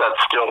culture that's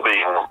still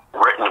being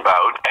written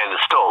about and is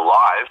still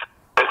alive.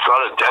 It's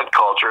not a dead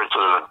culture. It's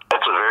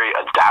a very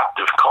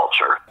adaptive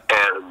culture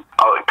and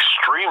an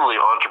extremely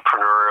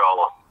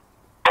entrepreneurial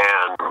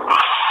and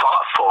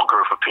thoughtful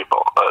group of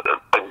people.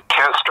 I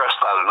can't stress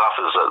that enough.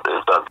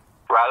 Is that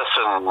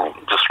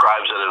Radisson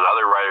describes it, and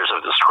other writers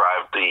have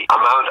described the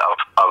amount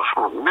of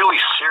really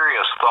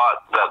serious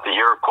thought that the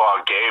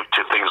Iroquois gave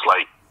to things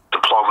like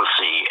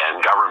diplomacy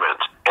and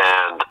government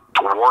and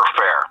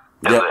warfare.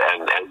 Yep.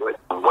 And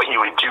what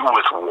you would do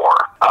with war,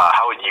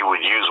 how you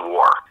would use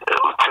war,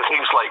 to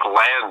things like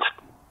land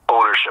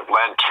ownership,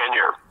 land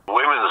tenure,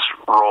 women's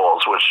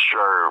roles, which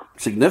are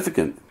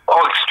significant.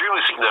 Oh,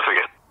 extremely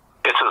significant.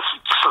 It's a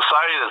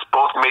society that's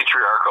both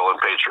matriarchal and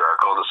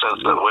patriarchal in the sense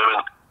that women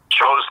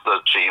chose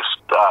the chiefs.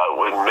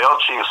 When male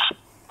chiefs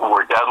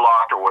were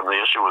deadlocked or when the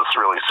issue was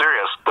really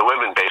serious, the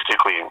women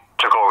basically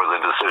took over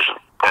the decision.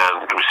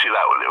 And we see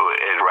that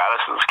in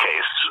Radisson's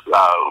case.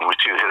 We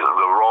see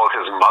the role of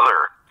his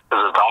mother,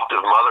 his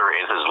adoptive mother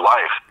in his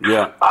life.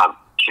 Yeah.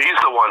 She's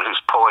the one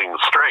who's pulling the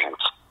strings.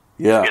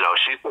 Yeah.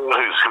 She's the one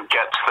who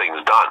gets things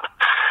done.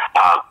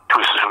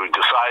 Who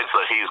decides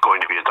that he's going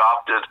to be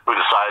adopted, who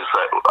decides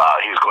that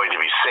he's going to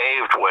be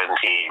saved when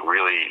he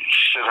really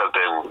should have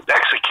been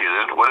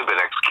executed, would have been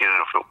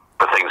executed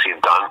for things he'd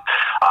done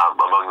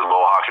among the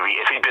Mohawk.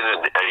 If he'd been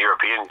in a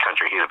European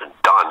country, he'd have been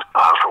done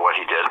for what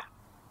he did.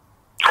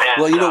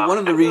 And, well, one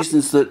of the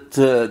reasons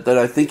that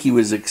I think he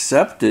was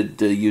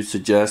accepted, you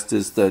suggest,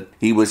 is that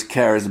he was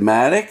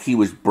charismatic, he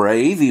was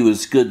brave, he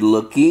was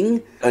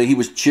good-looking, he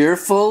was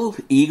cheerful,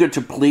 eager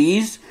to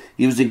please,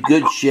 he was in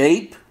good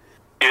shape.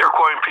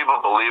 Iroquois people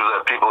believe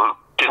that people who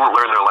didn't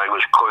learn their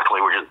language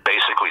quickly were just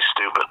basically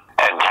stupid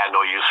and had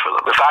no use for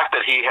them. The fact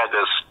that he had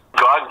this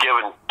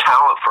God-given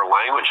talent for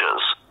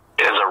languages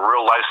is a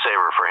real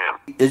lifesaver for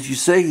him. As you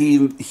say,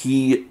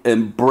 he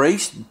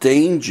embraced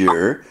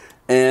danger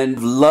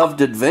and loved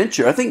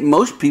adventure. I think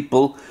most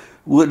people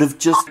would have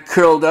just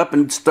curled up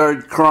and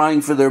started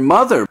crying for their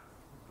mother.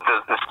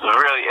 It's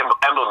really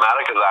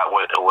emblematic of that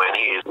when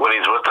he's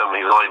with them.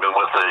 He's only been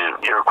with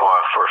the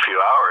Iroquois for a few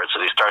hours,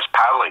 and he starts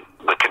paddling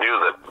the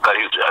canoe that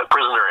he's a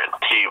prisoner in.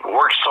 He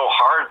works so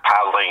hard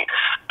paddling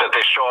that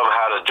they show him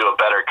how to do a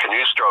better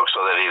canoe stroke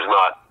so that he's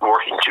not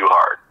working too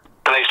hard.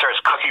 And then he starts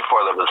cooking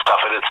for them and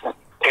stuff, and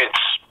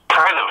it's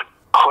kind of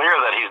clear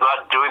that he's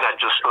not doing that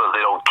just so that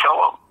they don't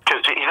kill him.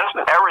 Because he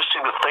doesn't ever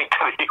seem to think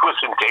that he was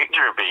in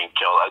danger of being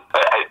killed.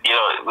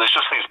 There's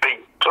just these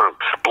big sort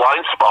of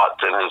blind spots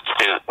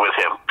with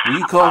him.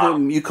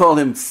 You call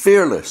him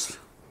fearless.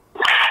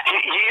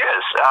 He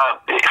is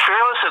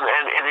fearless,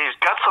 and he's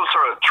got some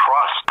sort of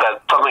trust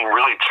that something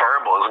really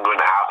terrible isn't going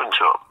to happen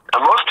to him.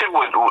 And most people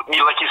would,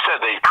 like you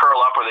said, they'd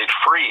curl up or they'd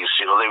freeze.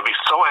 They'd be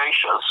so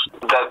anxious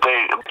that they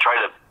try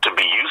to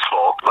be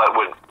useful, but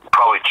would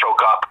probably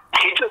choke up.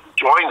 He just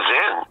joins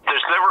in.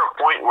 There's never a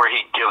point where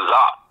he gives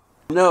up.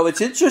 No,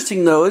 it's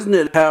interesting, though, isn't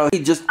it, how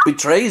he just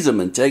betrays him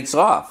and takes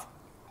off.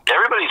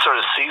 Everybody sort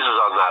of seizes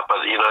on that,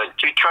 but, you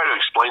try to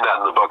explain that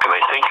in the book, and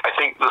I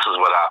think this is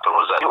what happened,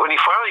 was that when he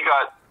finally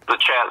got the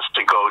chance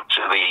to go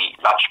to the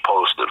Dutch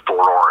post at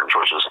Fort Orange,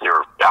 which is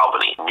near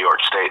Albany, New York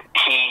State,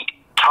 he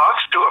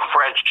talks to a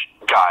French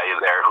guy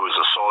there who's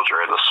a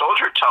soldier, and the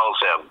soldier tells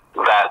him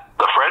that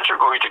the French are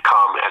going to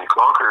come and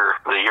conquer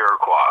the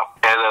Iroquois,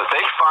 and if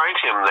they find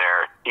him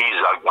there,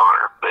 he's a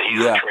goner, that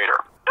he's a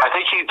traitor. I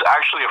think he's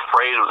actually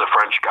afraid of the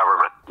French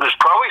government. There's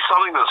probably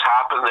something that's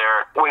happened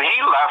there. When he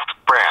left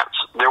France,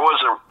 there was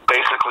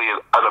basically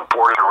an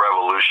aborted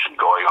revolution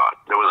going on.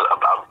 There was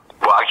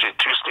actually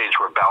 2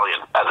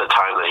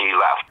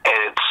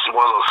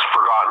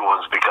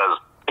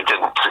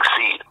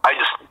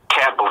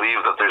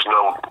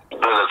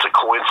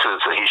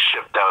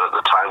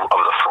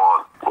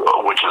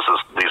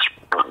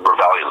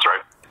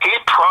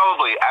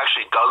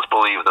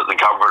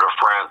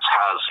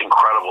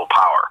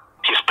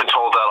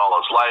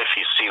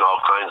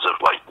 kinds of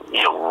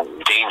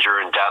danger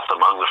and death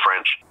among the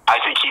French. I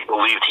think he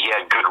believed he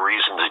had good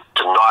reason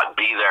to not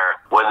be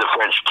there when the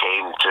French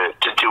came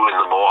to do in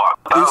the Mohawk.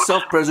 It's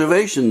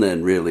self-preservation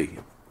then, really.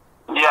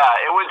 Yeah,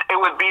 it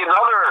would be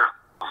another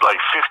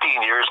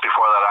 15 years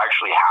before that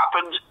actually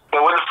happened.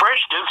 But when the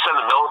French did send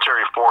a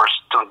military force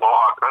to the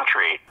Mohawk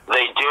country,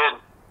 they did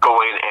go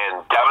in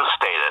and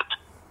devastate it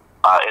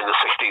in the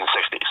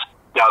 1660s.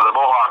 Now, the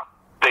Mohawk,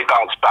 they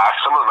bounced back.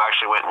 Some of them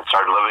actually went and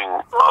started living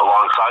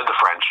alongside the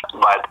French,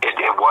 but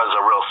it was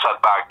a real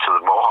setback to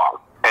the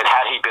Mohawk. And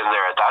had he been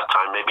there at that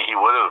time, maybe he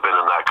would have been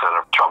in that kind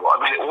of trouble. I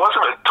mean, it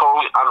wasn't a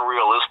totally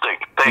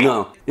unrealistic thing.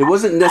 No, it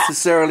wasn't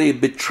necessarily a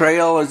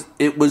betrayal.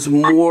 It was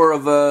more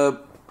of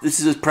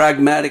this is a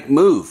pragmatic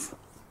move.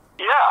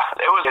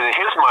 Yeah, it was, in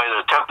his mind, an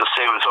attempt to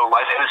save his own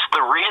life. And it's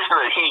the reason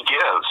that he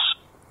gives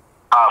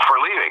for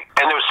leaving.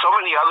 And there's so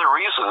many other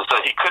reasons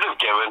that he could have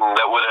given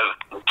that would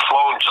have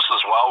flown just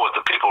as well with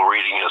the people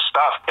reading his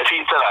stuff. If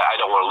he said,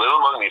 I don't want to live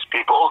among these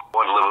people, I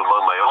want to live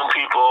among my own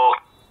people,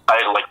 I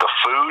didn't like the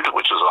food,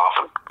 which is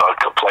often a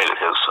complaint of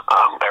his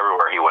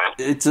everywhere he went.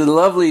 It's a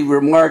lovely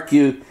remark.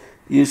 You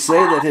say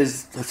that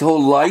his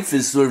whole life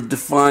is sort of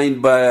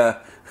defined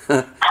by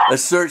a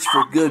search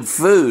for good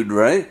food,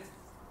 right?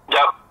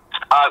 Yep.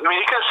 I mean,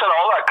 he could have said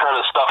all that kind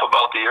of stuff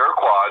about the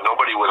Iroquois.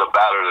 Nobody would have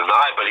batted an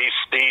eye. But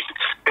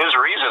his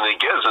reason he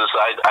gives is,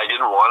 I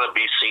didn't want to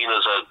be seen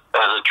as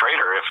a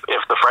traitor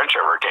if the French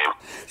ever came.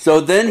 So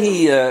then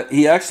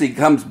he actually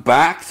comes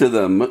back to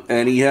them,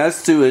 and he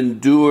has to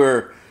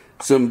endure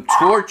some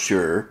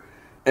torture,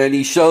 and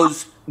he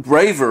shows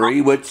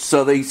bravery,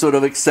 so they sort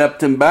of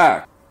accept him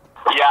back.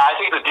 Yeah, I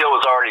think the deal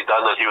was already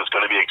done that he was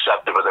going to be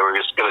accepted, but they were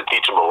just going to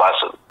teach him a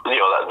lesson.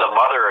 The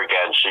mother,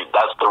 again,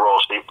 that's the role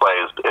she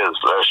plays, is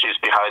she's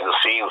behind the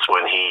scenes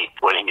when he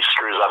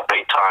screws up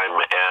big time,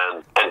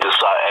 and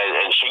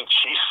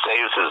she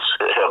saves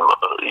him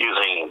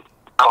using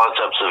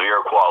concepts of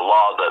Iroquois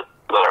law that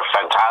are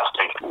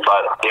fantastic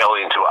but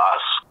alien to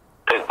us.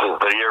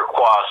 The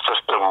Iroquois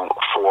system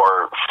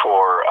for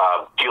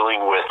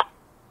dealing with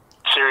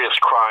serious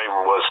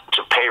crime was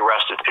to pay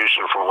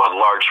restitution from one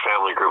large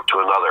family group to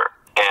another,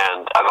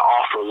 and an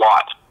awful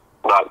lot,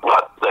 not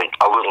like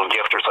a little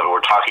gift or something.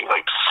 We're talking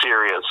like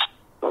serious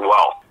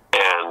wealth,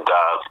 and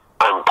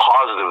I'm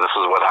positive this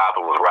is what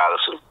happened with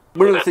Radisson.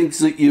 One of the things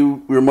that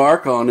you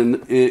remark on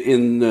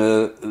in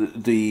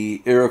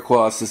the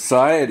Iroquois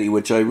society,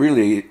 which I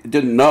really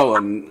didn't know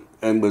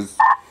and was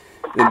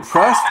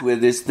impressed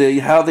with, is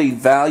how they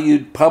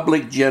valued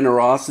public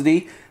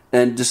generosity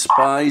and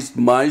despised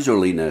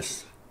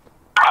miserliness.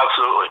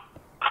 Absolutely.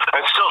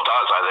 And still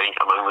does, I think,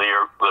 among the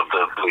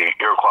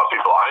Iroquois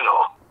people I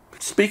know.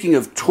 Speaking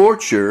of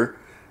torture,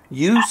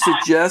 you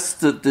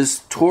suggest that this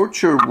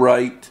torture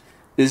rite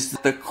is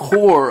the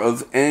core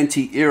of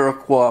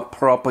anti-Iroquois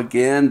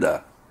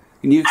propaganda.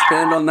 Can you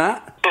expand on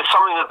that? It's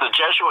something that the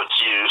Jesuits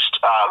used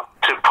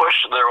to push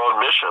their own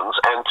missions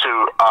and to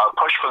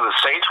push for the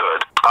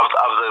sainthood of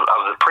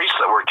the priests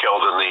that were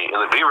killed in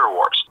the Beaver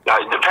Wars.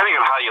 Depending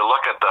on how you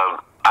look at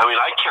them, I mean,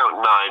 I count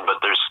 9,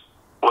 but there's,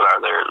 what are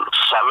there,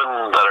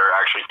 7 that are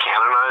actually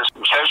canonized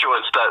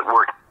Jesuits that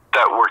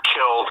were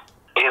killed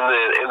in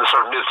the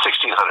sort of mid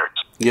 1600s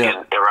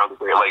around the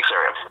Great Lakes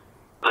area.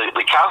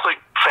 The Catholic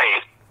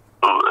faith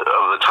of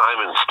the time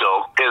and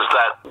still is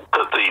that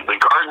the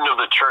garden of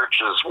the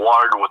church is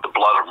watered with the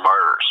blood of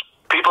martyrs.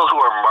 People who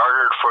are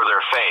martyred for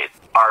their faith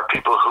are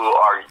people who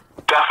are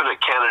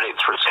definite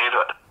candidates for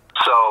sainthood.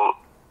 So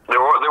there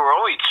were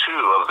only 2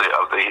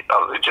 of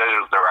the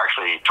Jesuits that were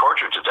actually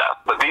tortured to death,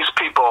 but these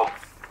people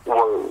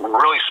were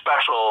really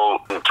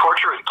special. The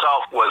torture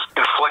itself was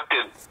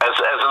inflicted as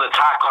an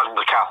attack on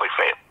the Catholic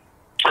faith.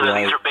 And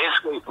then these are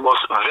basically the most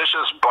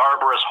vicious,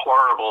 barbarous,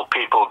 horrible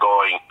people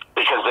going,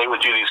 because they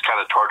would do these kind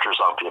of tortures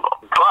on people.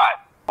 But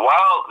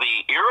while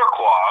the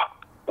Iroquois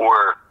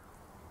were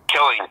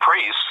killing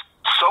priests,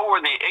 so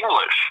were the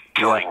English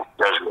killing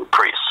Jesuit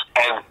priests.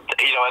 And,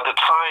 at the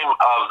time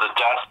of the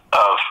death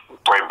of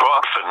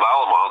Brebeuf and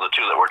Lalemant, the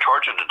 2 that were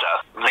tortured to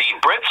death, the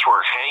Brits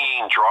were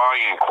hanging,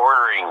 drawing, and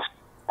quartering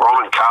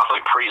Roman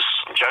Catholic priests,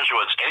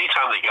 Jesuits,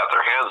 anytime they got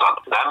their hands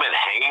on them. That meant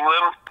hanging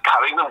them,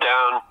 cutting them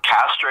down,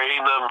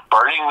 castrating them,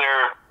 burning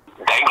their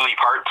dangly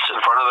parts in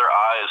front of their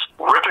eyes,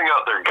 ripping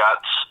out their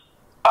guts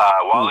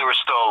while they were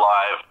still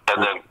alive, and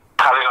then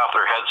cutting off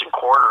their heads and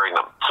quartering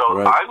them. So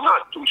I'm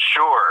not too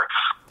sure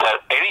that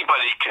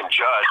anybody can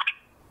judge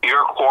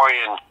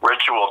Iroquoian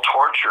ritual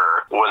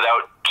torture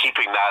without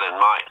keeping that in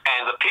mind.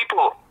 And the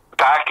people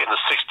back in the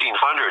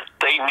 1600s,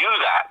 they knew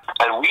that,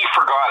 and we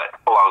forgot it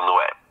along the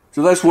way. So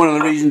that's one of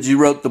the reasons you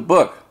wrote the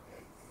book.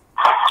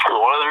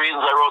 One of the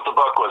reasons I wrote the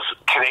book was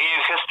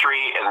Canadian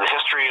history and the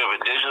history of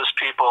Indigenous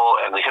people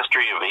and the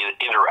history of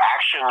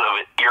interaction of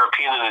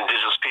European and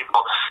Indigenous people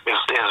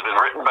has been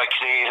written by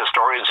Canadian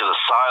historians in a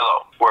silo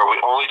where we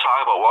only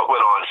talk about what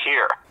went on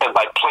here. And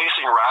by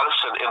placing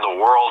Radisson in the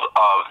world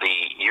of the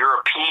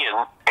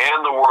European and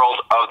the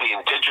world of the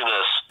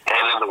Indigenous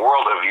and in the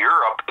world of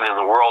Europe and in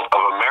the world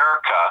of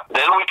America,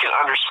 then we can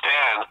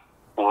understand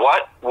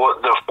what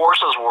the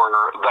forces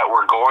were that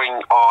were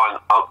going on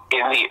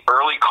in the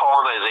early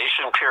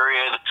colonization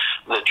period,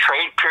 the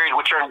trade period,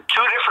 which are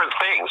two different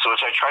things,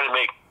 which I try to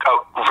make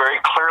out very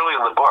clearly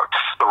in the book.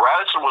 The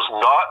Radisson was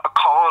not a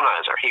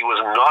colonizer. He was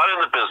not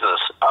in the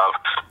business of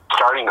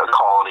starting a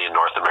colony in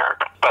North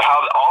America. But how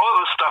all of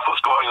this stuff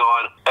was going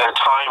on at a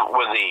time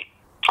when the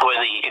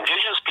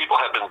indigenous people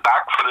had been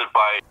backfooted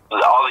by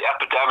all the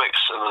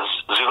epidemics and the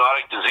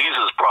zoonotic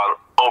diseases brought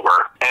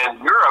over, and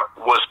Europe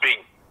was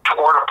being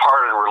torn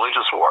apart in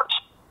religious wars.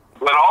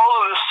 When all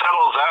of this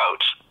settles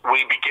out,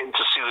 we begin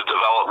to see the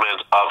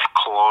development of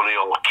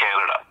colonial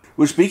Canada.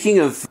 Well, speaking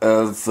of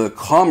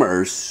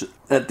commerce,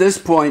 at this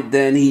point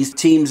then he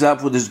teams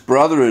up with his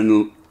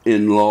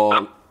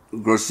brother-in-law,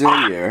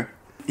 Groseilliers.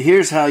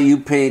 Here's how you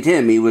paint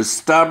him. He was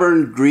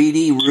stubborn,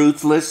 greedy,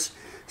 ruthless,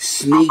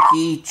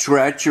 sneaky,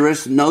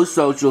 treacherous, no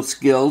social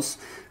skills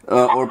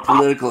or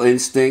political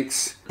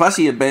instincts. Plus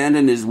he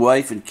abandoned his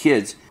wife and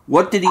kids.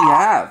 What did he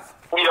have?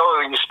 You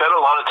know, you spend a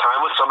lot of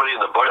time with somebody in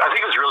the bush. I think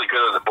he was really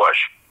good in the bush.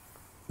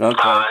 Okay.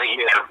 I think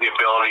he had the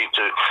ability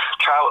to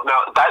travel.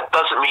 Now, that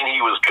doesn't mean he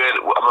was good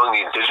among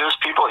the indigenous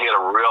people. He had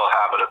a real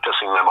habit of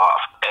pissing them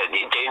off, and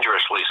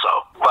dangerously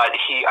so. But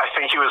I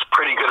think he was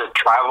pretty good at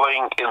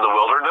traveling in the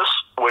wilderness,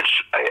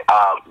 which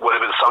would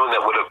have been something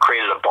that would have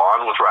created a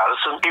bond with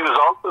Radisson. He was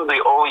also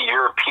the only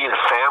European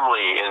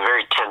family, and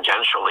very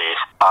tangentially,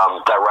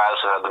 that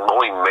Radisson had, the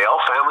only male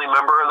family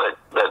member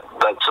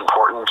that's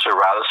important to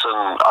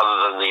Radisson, other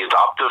than the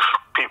adoptive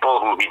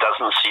people who he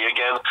doesn't see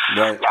again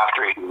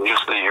after he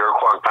leaves the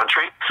Iroquois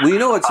country. Well, you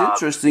know what's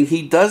interesting?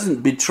 He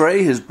doesn't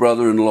betray his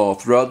brother-in-law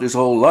throughout his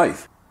whole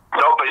life.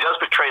 No, but he does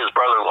betray his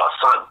brother-in-law's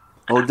son.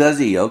 Oh, does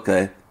he?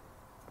 Okay.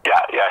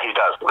 Yeah, he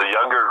does. The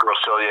younger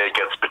Groseilliers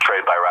gets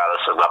betrayed by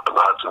Radisson up in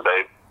the Hudson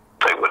Bay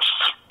thing, which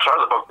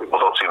part of the book people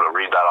don't seem to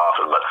read that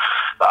often, but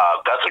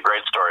that's a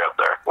great story up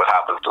there, what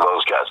happens to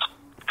those guys.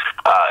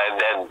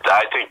 And then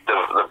I think the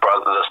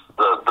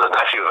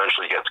nephew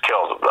eventually gets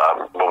killed,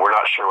 but we're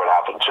not sure what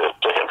happened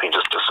to him. He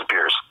just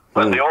disappears.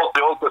 But the old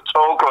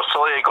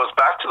Groseilliers goes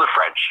back to the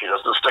French. He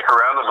doesn't stick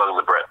around among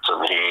the Brits,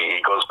 and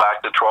he goes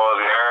back to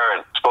Trois-Rivières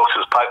and smokes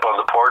his pipe on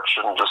the porch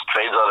and just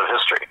fades out of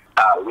history,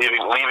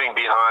 leaving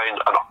behind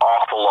an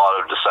awful lot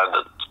of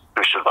descendants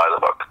who should buy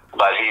the book.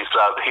 But he's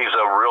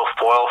a real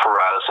foil for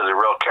Radisson, a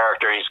real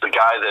character. He's the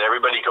guy that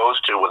everybody goes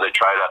to when they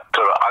try to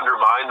sort of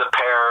undermine the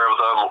pair of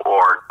them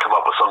or come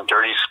up with some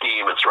dirty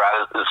scheme. It's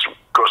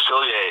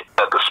Groseilliers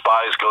that the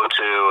spies go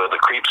to and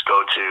the creeps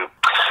go to,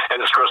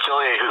 and it's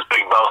Groseilliers whose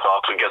big mouth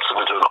often gets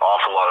them into an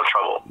awful lot of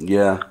trouble.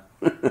 Yeah.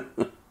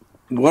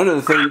 One of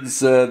the things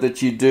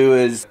that you do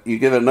is you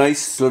give a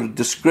nice sort of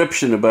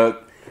description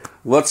about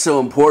what's so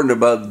important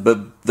about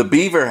the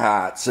beaver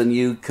hats, and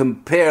you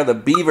compare the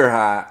beaver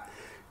hat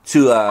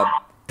to a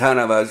kind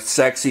of a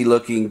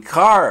sexy-looking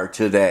car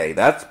today.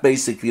 That's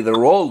basically the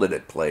role that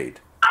it played.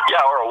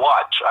 Yeah, or a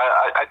watch.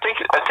 I think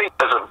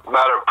as a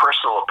matter of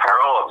personal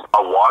apparel,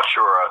 a watch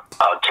or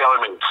a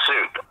tailor-made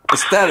suit. A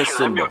status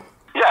symbol.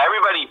 Yeah,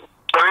 everybody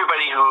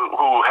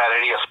who had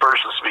any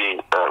aspersions to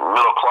be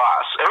middle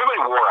class,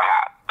 everybody wore a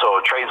hat. So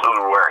a tradesman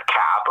would wear a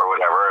cap or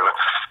whatever,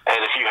 and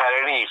if you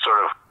had any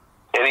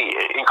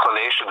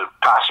inclination to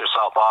pass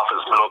yourself off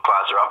as middle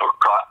class or upper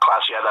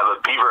class, you had to have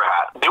a beaver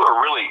hat. They were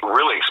really,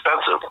 really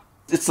expensive.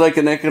 It's like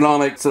an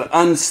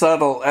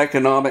unsubtle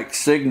economic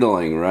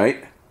signaling,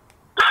 right?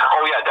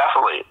 Oh yeah,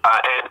 definitely.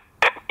 And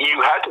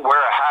you had to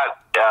wear a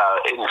hat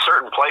in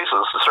certain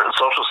places, in certain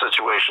social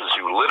situations.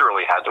 You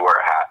literally had to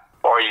wear a hat,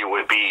 or you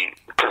would be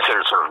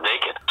considered sort of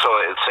naked. So,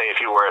 say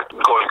if you were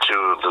going to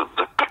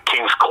the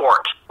King's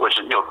Court, which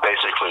is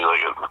basically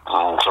like a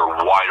sort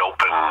of wide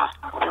open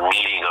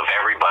meeting of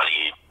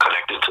everybody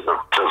connected to the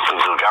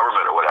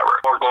government or whatever,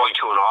 or going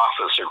to an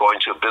office or going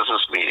to a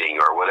business meeting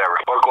or whatever,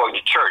 or going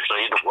to church. Now,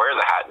 you didn't wear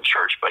the hat in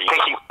church, but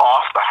taking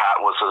off the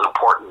hat was as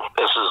important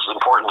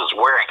as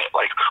wearing it.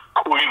 Like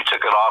who you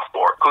took it off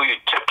for, who you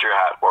tipped your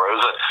hat for. It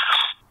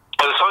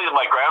was something that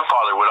my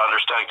grandfather would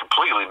understand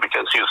completely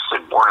because he was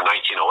born in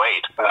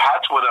 1908. The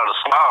hats went out of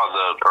style in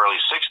the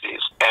early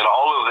 60s, and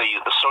all of the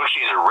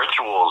associated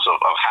rituals of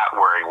hat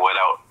wearing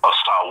went out of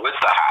style with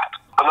the hat.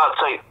 I'm not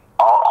saying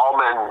all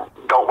men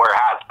don't wear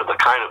hats, but the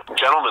kind of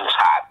gentleman's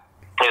hat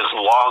is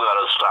long out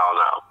of style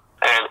now,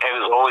 and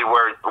is only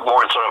worn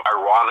sort of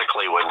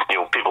ironically when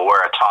people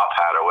wear a top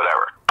hat or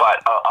whatever.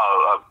 But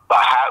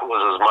a hat was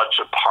as much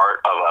a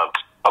part of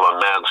a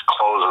man's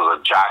clothes as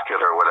a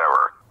jacket or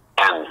whatever.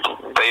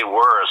 And they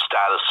were a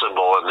status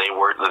symbol, and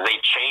they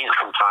changed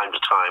from time to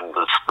time.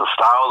 The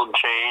style of them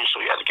changed, so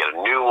you had to get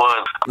a new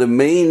one. The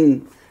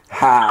main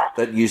hat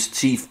that you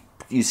see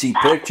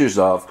pictures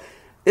of,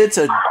 it's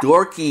a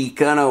dorky,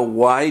 kind of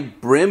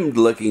wide-brimmed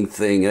looking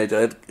thing. I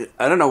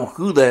don't know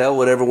who the hell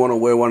would ever want to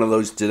wear one of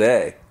those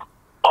today.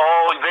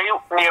 Oh,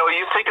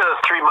 you think of the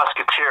Three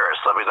Musketeers.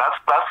 I mean,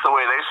 that's the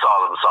way they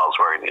saw themselves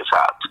wearing these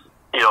hats.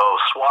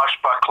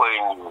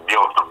 Swashbuckling,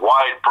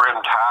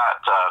 wide-brimmed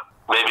hat.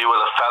 Maybe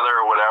with a feather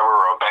or whatever,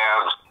 or a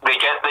band.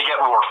 They get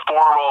more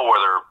formal,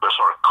 where they're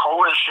sort of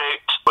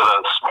cone-shaped with a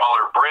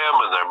smaller brim,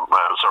 and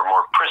they're sort of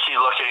more prissy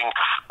looking,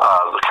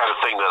 the kind of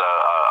thing that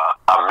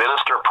a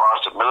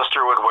Protestant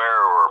minister would wear,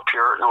 or a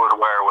Puritan would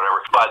wear, or whatever.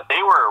 But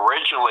they were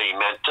originally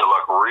meant to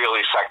look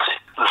really sexy.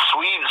 The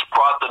Swedes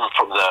brought them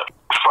from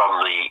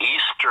the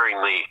east during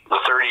the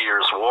 30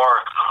 Years' War,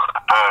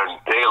 and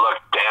they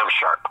looked damn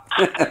sharp.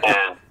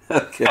 And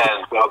Okay.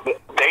 And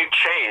they've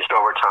changed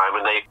over time,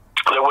 and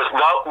there was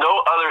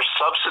no other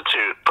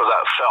substitute for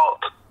that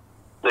felt.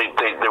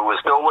 There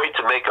was no way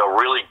to make a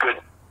really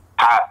good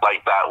hat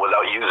like that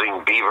without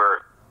using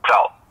beaver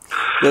felt.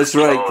 That's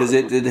right, because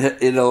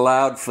it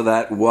allowed for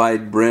that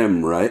wide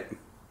brim, right?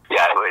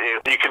 Yeah,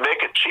 you could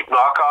make a cheap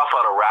knockoff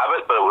on a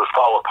rabbit, but it would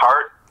fall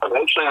apart.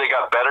 Eventually they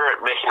got better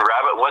at making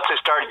rabbit. Once they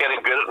started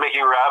getting good at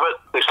making rabbit,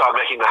 they stopped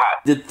making the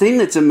hat. The thing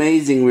that's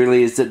amazing,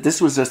 really, is that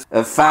this was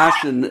a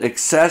fashion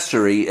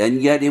accessory,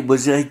 and yet it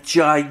was a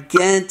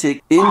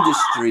gigantic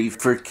industry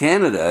for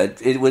Canada.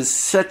 It was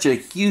such a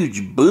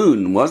huge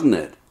boon, wasn't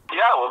it? Yeah,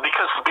 well,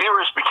 because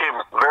beavers became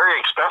very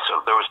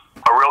expensive. There was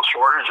a real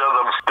shortage of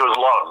them. There was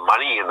a lot of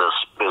money in this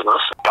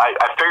business. I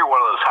figure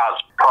one of those hats,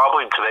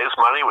 probably in today's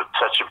money, would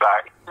set you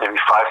back maybe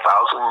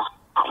 $5,000,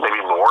 maybe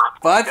more.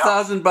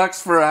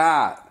 $5,000 for a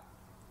hat.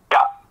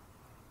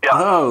 Yeah.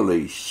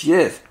 Holy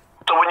shit.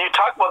 So when you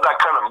talk about that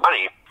kind of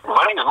money,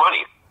 money's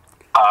money.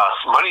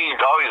 Money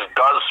always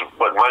does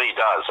what money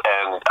does,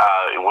 and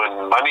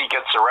when money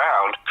gets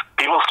around,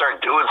 people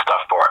start doing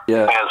stuff for it.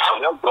 Yeah. And so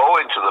they'll go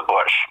into the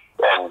bush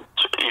and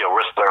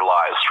risk their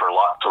lives for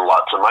lots and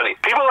lots of money.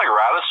 People like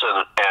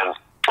Radisson and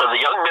the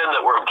young men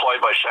that were employed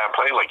by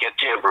Champlain, like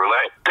Etienne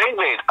Brulé, they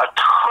made a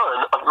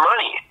ton of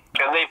money,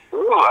 and they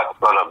blew a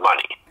ton of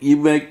money. You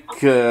make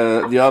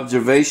the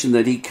observation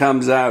that he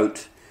comes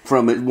out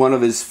from one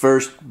of his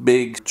first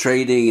big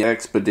trading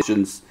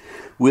expeditions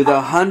with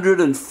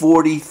 140,000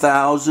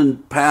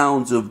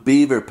 pounds of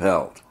beaver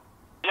pelt.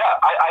 Yeah,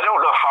 I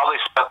don't know how they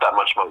spent that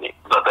much money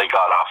that they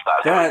got off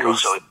that.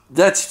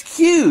 That's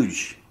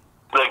huge.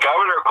 The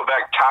governor of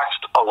Quebec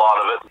taxed a lot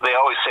of it. They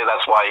always say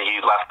that's why he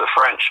left the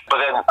French.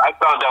 But then I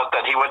found out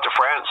that he went to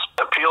France,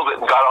 appealed it,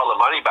 and got all the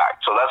money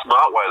back. So that's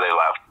not why they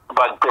left.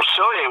 But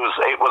Brasilia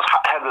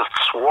had this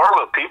swarm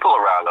of people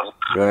around him,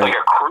 right, like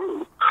a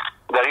crew,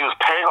 that he was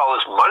paying all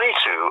this money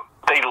to.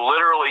 They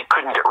literally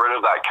couldn't get rid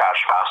of that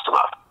cash fast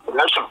enough. They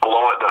managed to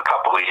blow it in a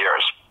couple of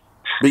years.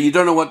 But you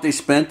don't know what they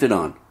spent it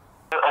on.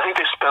 I think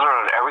they spent it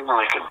on everything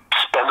they could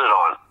spend it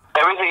on.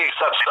 Everything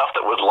except stuff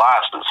that would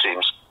last, it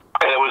seems.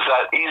 And it was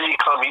that easy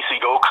come, easy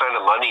go kind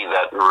of money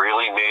that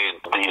really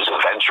made these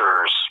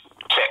adventurers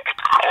tick.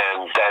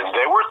 And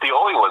they weren't the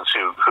only ones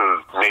who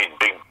made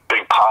big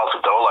piles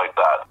of dough like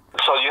that.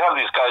 So you have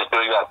these guys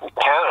doing that in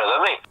Canada.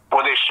 Then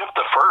when they ship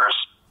the furs,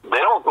 they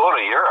don't go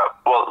to Europe.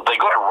 Well, they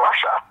go to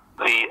Russia.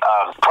 The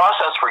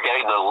process for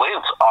getting the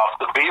lint off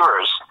the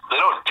beavers, they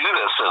don't do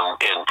this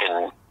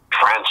in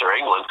France or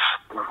England.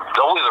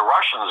 Only the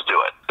Russians do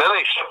it. Then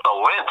they ship the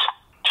lint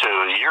to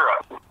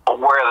Europe,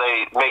 where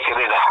they make it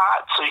into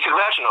hats. So you can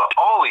imagine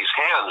all these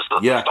hands,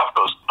 the stuff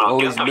goes all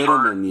these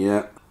middlemen,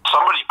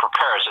 Somebody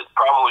prepares it.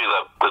 Probably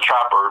the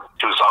trapper,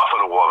 who's often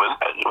a woman,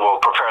 will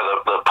prepare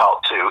the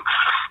pelt too.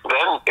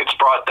 Then it's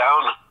brought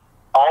down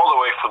all the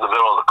way from the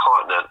middle of the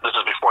continent. This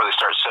is before they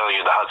start sailing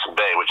into Hudson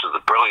Bay, which is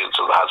the brilliance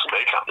of the Hudson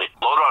Bay Company.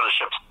 Loaded on a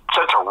ship,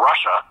 sent to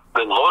Russia,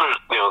 then loaded,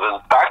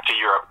 then back to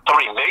Europe.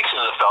 Somebody makes it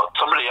into felt.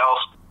 Somebody else,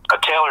 a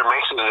tailor,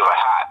 makes it into a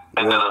hat,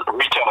 and then the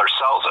retailer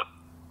sells it.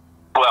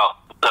 Well,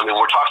 I mean,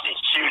 we're talking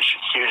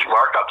huge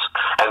markups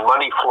and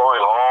money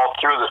flowing all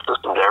through the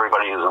system to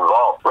everybody who's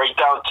involved, right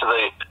down to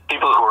the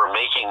people who are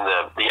making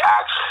the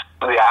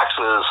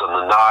axes and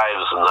the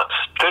knives and the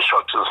fish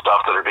hooks and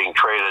stuff that are being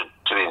traded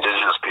to the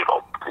indigenous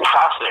people.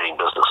 Fascinating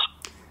business.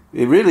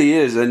 It really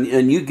is,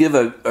 and you give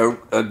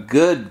a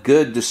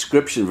good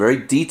description, very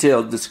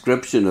detailed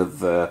description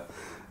of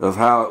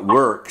how it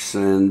works,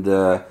 and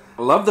I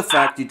love the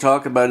fact you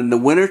talk about in the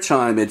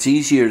wintertime it's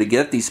easier to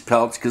get these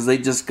pelts because they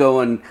just go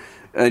and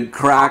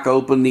crack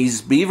open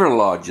these beaver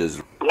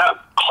lodges. Yeah,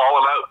 haul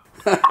them out.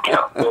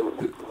 Yeah,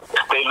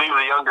 they leave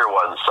the younger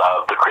ones.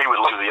 The Cree would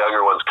leave the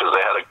younger ones because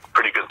they had a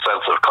pretty good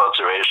sense of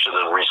conservation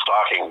and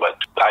restocking. But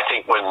I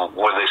think when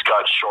they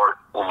got short,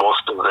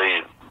 most of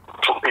the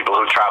people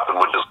who trapped them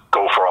would just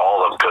go for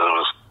all of them because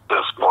it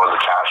was more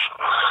the cash.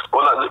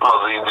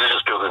 The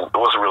indigenous people, it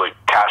wasn't really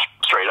cash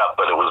straight up,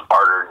 but it was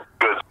bartered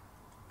goods.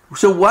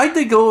 So why'd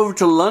they go over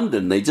to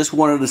London? They just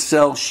wanted to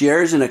sell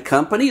shares in a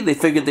company? They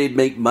figured they'd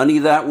make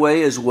money that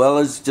way as well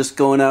as just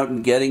going out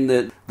and getting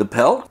the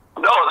pelt?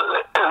 No,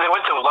 they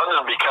went to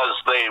London because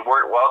they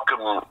weren't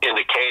welcome in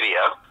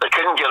Acadia. They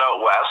couldn't get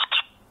out west.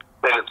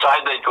 They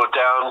decided they'd go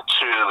down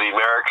to the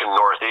American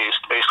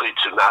Northeast, basically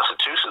to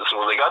Massachusetts.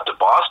 And when they got to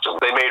Boston,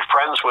 they made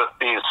friends with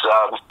these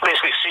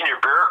basically senior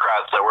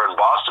bureaucrats that were in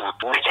Boston,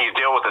 making a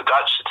deal with the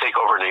Dutch to take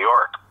over New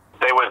York.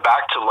 They went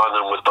back to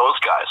London with those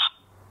guys.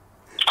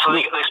 So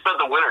they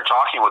spent the winter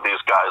talking with these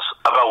guys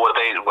about what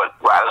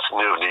Radisson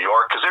knew of New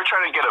York, because they're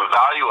trying to get a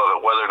value of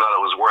it, whether or not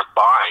it was worth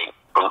buying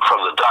from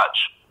the Dutch.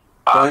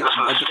 This is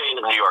the state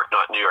of New York,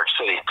 not New York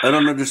City. I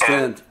don't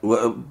understand.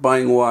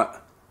 Buying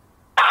what?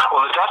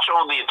 Well, the Dutch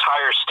owned the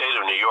entire state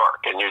of New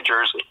York and New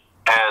Jersey.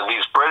 And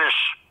these British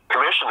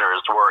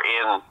commissioners were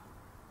in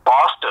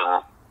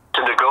Boston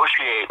to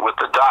negotiate with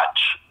the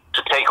Dutch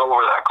to take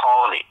over that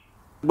colony.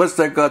 What's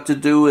that got to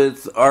do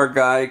with our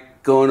guy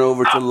going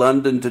over to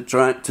London to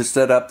try to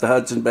set up the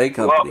Hudson Bay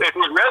Company? Well, if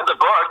you read the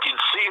book, you'd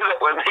see that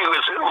when he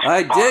was in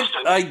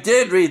Boston... I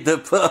did read the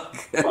book.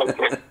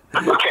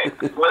 Okay.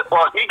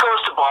 Well, he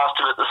goes to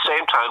Boston at the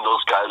same time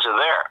those guys are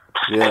there.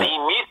 Yeah. And he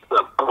meets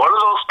them. One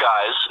of those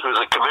guys, who's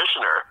a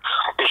commissioner,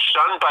 is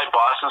shunned by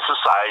Boston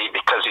society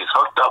because he's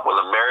hooked up with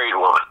a married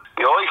woman.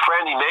 The only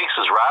friend he makes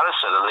is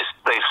Radisson, and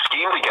they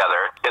scheme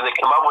together, and they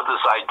come up with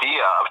this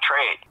idea of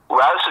trade.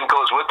 Radisson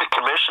goes with the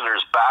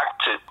commissioners back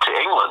to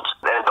England,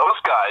 and those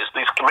guys,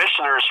 these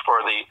commissioners for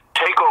the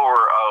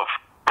takeover of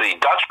the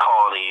Dutch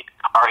colony,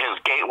 are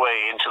his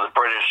gateway into the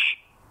British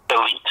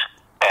elite.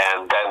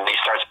 And then he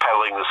starts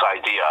peddling this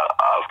idea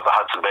of the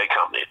Hudson Bay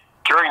Company.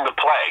 During the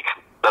plague,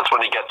 that's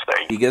when he gets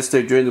there. He gets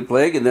there during the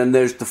plague, and then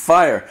there's the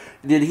fire.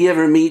 Did he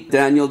ever meet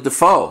Daniel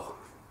Defoe?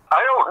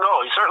 I don't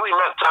know. He certainly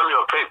met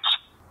Samuel Pepys.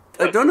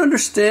 I don't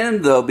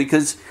understand, though,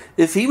 because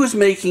if he was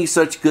making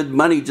such good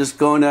money just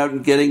going out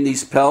and getting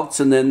these pelts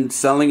and then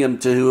selling them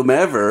to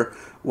whomever,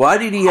 why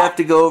did he have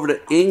to go over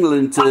to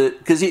England to...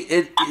 Because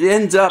it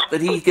ends up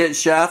that he gets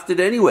shafted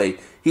anyway.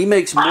 He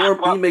makes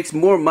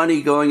more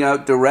money going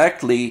out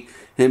directly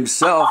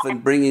himself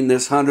and bringing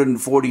this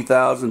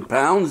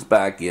 £140,000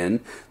 back in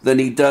than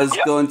he does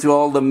going through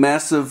all the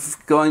mess of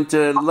going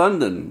to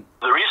London.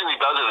 The reason he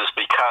does it is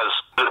because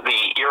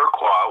the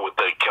Iroquois, with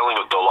the killing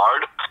of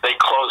Dollard, they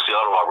closed the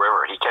Ottawa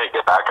River. He can't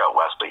get back out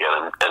west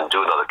again and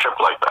do another trip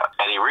like that.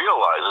 And he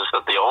realizes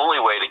that the only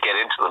way to get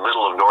into the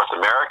middle of North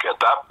America at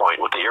that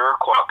point, with the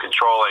Iroquois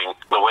controlling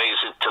the ways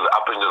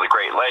up into the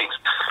Great Lakes,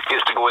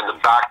 is to go in the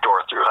back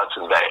door through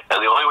Hudson Bay.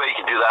 And the only way you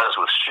can do that is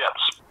with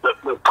ships.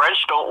 The French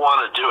don't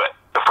want to do it.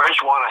 The French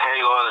want to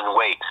hang on and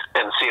wait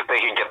and see if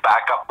they can get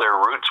back up their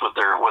routes with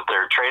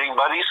their trading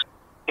buddies.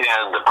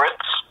 And the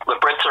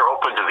Brits are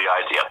open to the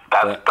idea.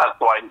 That's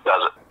why he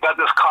does it. Got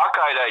this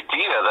cockeyed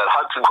idea that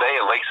Hudson Bay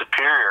and Lake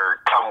Superior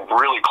come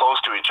really close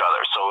to each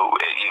other, so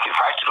you can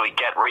practically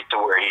get right to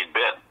where he'd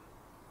been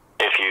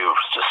if you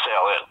just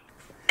sail in.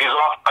 He's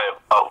off by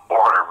about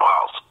 400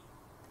 miles.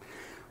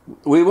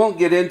 We won't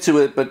get into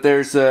it, but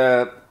there's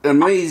an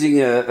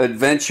amazing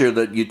adventure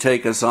that you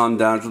take us on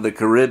down to the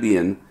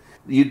Caribbean.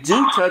 You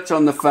do touch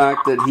on the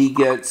fact that he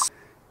gets...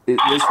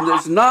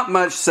 There's not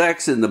much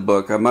sex in the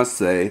book, I must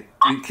say.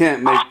 You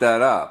can't make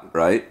that up,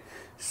 right?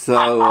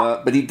 So,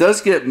 but he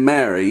does get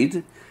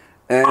married,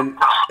 and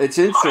it's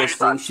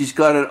interesting. She's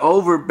got an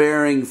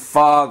overbearing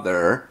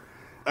father.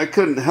 I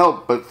couldn't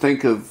help but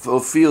think of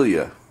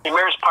Ophelia. He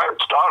marries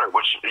Pirate's daughter,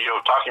 which,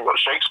 talking about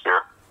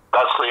Shakespeare,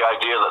 that's the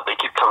idea that they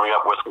keep coming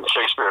up with in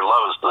Shakespeare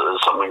Love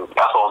is something,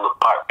 Ethel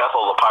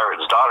the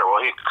pirate's daughter.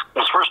 Well,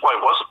 his first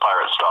wife was a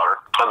pirate's daughter,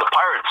 and the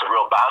pirate's a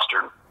real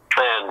bastard.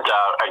 And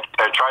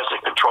tries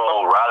to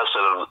control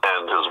Radisson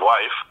and his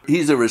wife.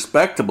 He's a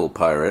respectable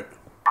pirate.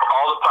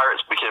 All the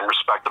pirates became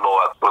respectable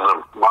when the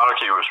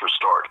monarchy was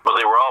restored.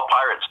 But they were all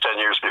pirates 10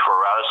 years before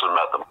Radisson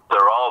met them.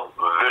 They're all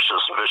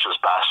vicious, vicious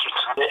bastards.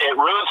 It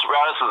ruins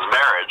Radisson's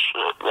marriage.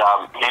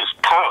 He's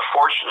kind of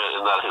fortunate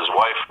in that his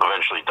wife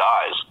eventually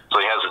dies, so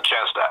he has a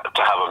chance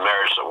to have a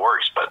marriage that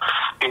works. But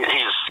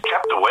he's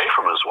kept away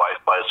from his wife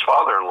by his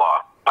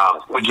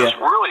father-in-law, which is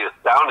really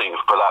astounding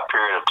for that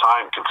period of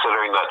time,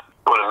 considering that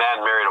when a man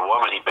married a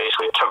woman, he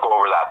basically took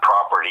over that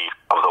property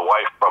of the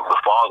wife from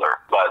the father.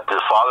 But the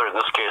father, in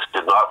this case,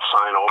 did not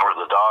sign over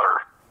the daughter.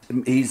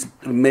 He's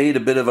made a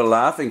bit of a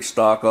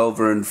laughingstock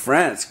over in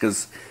France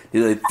because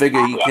they figure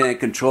he can't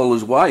control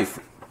his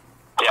wife.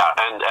 Yeah,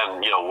 and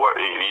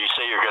you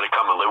say you're going to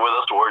come and live with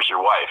us, where's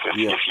your wife?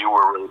 If you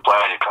were really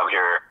planning to come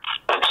here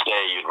and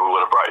stay, you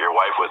would have brought your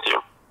wife with you.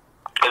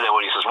 And then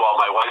when he says, well,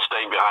 my wife's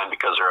staying behind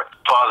because her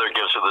father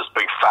gives her this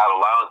big fat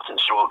allowance and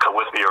she won't come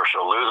with me or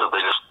she'll lose it,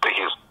 they just think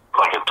he's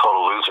like a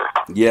total loser.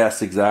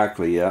 Yes,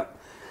 exactly, yeah.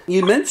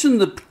 You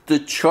mentioned the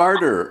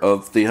charter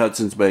of the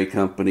Hudson's Bay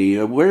Company.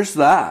 Where's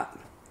that?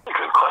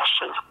 Good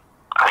question.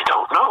 I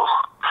don't know.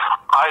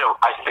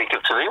 I think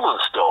it's in England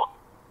still.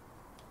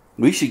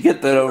 We should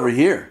get that over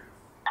here.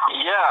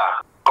 Yeah,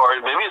 or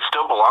maybe it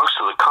still belongs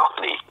to the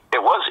company.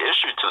 It was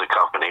issued to the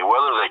company.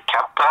 Whether they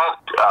kept that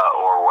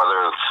or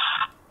whether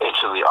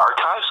it's in the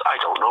archives, I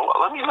don't know.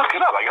 Let me look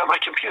it up. I got my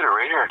computer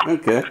right here.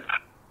 Okay.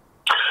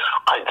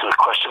 It's a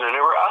question I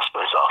never asked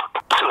myself.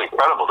 It's an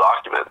incredible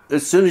document.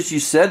 As soon as you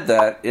said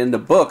that in the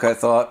book, I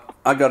thought,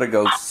 I got to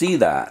go see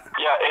that.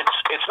 Yeah,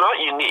 it's not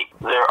unique.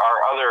 There are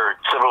other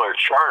similar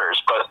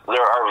charters, but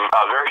there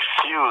are very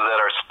few that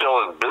are still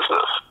in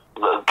business.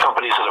 The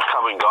companies that have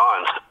come and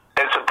gone.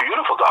 It's a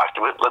beautiful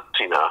document. Let's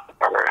see now.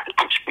 Our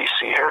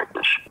HBC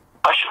Heritage.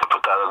 I should have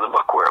put that in the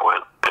book where it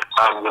went.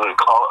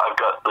 I've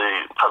got the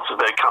Hudson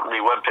Bay Company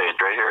webpage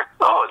right here.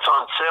 Oh, it's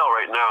on sale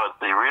right now at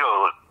the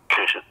Rio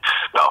location.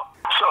 No.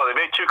 So they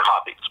made 2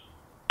 copies.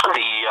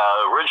 The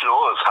original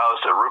is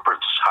housed at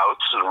Rupert's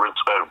house in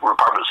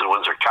apartments in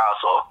Windsor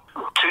Castle.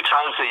 2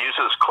 times they used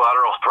it as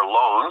collateral for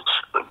loans,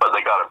 but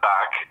they got it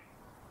back.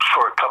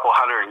 For a couple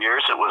 100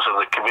 years, it was in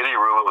the committee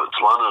room of its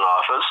London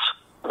office.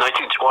 In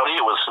 1920,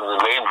 it was in the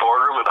main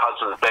boardroom at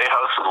Hudson's Bay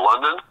House in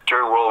London.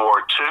 During World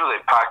War II,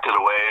 they packed it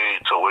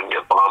away so it wouldn't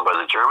get bombed by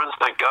the Germans,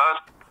 thank God.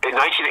 In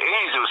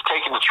 1980s, it was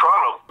taken to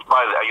Toronto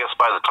by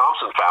the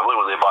Thompson family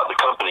when they bought the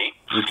company.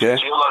 Okay.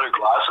 Sealed under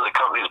glass in the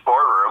company's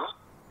boardroom,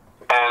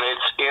 and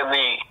it's in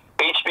the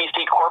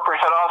HBC corporate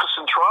head office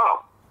in Toronto.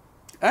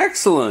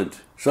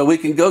 Excellent. So we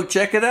can go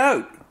check it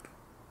out.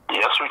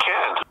 Yes, we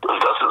can.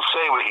 It doesn't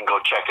say we can go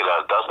check it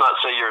out. It does not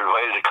say you're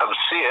invited to come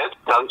see it.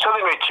 Now, they said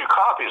they made 2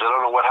 copies. I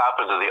don't know what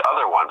happened to the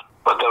other one.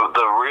 But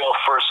the real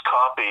first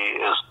copy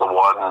is the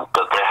one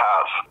that they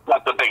have.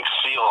 Got the big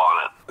seal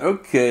on it.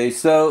 Okay,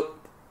 so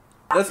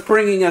that's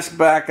bringing us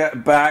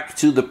back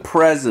to the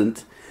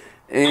present.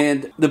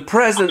 And the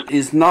present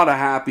is not a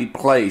happy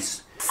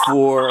place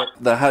for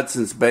the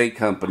Hudson's Bay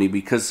Company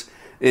because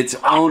it's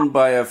owned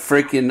by a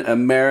freaking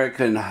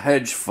American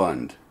hedge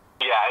fund.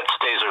 Yeah, its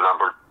days are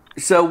numbered.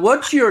 So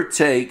what's your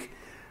take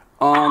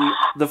on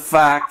the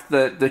fact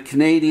that the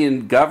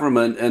Canadian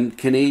government and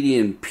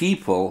Canadian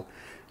people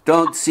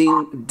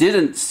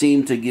didn't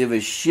seem to give a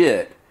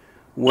shit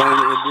when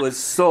it was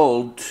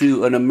sold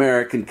to an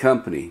American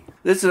company?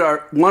 This is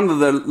one of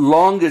the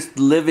longest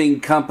living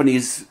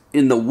companies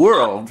in the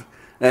world,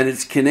 and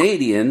it's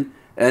Canadian,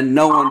 and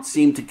no one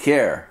seemed to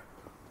care.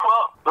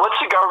 Well, what's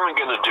the government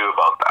going to do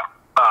about that?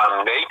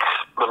 Make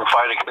them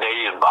find a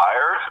Canadian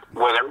buyer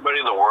when everybody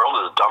in the world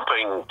is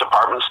dumping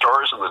department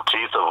stores in the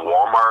teeth of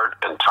Walmart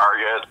and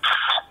Target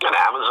and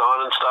Amazon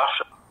and stuff?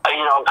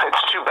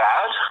 It's too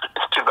bad.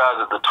 It's too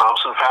bad that the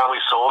Thompson family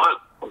sold it,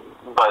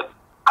 but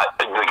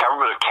the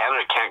government of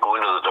Canada can't go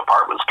into the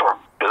department store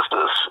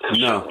business.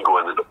 It shouldn't go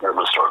into the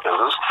department store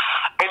business.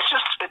 It's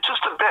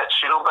just a bitch,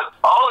 but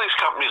all these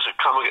companies have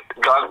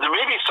gone. There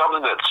may be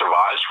something that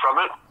survives from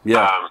it.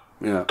 Yeah.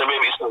 There may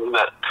be something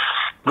that...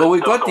 Well,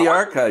 we've got the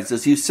archives,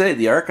 as you say.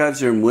 The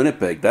archives are in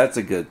Winnipeg. That's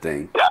a good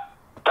thing. Yeah,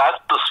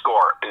 that's the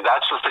score. And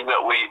that's the thing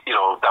that we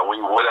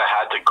would have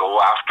had to go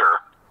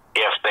after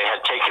if they had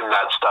taken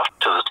that stuff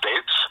to the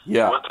States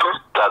with them.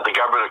 That the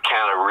government of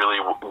Canada really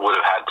would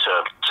have had to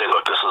say,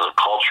 look, this is a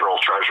cultural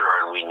treasure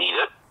and we need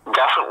it.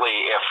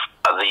 Definitely if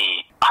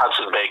the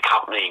Hudson Bay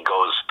Company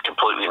goes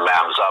completely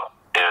mams up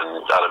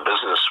and out of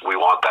business, we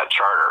want that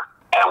charter.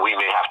 And we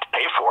may have to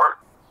pay for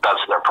it.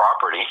 That's their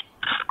property.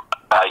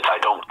 I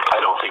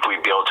don't think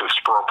we'd be able to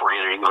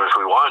expropriate it even if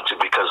we wanted to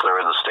because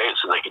they're in the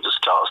States and they can just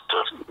tell us to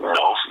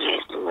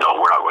no,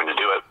 we're not going to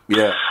do it.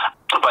 Yeah.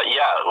 But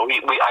yeah, we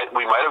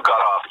might have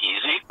got off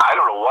easy. I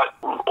don't know what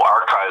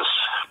archives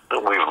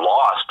we've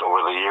lost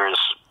over the years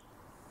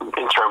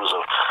in terms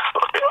of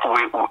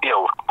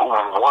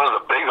one of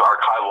the big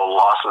archival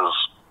losses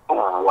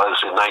was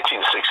in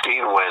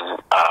 1916 when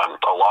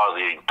a lot of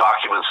the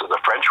documents of the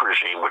French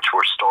regime, which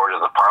were stored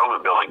in the Parliament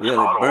building,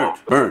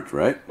 burnt,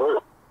 right?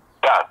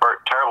 Yeah,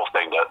 terrible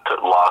thing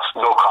that lost.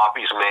 No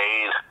copies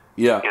made.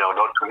 Yeah. No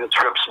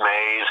transcripts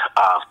made.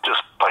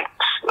 Just like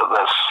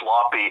the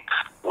sloppy,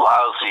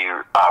 lousy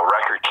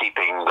record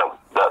keeping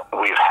that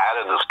we've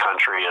had in this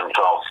country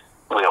until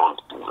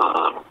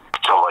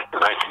like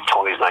the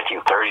 1920s,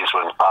 1930s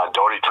when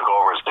Doty took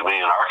over as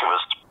Dominion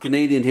archivist.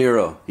 Canadian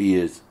hero, he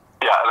is.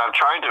 Yeah, and I'm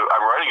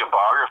writing a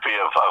biography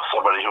of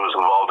somebody who was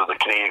involved in the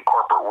Canadian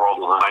corporate world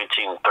in the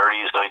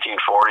 1930s,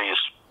 1940s,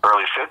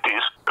 early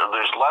 50s.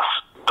 There's less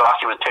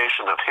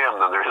documentation of him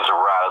than there is of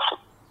Radisson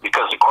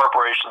because the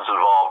corporations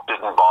involved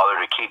didn't bother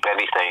to keep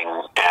anything,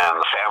 and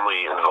the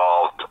family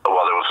involved,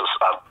 well, there was a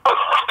spat,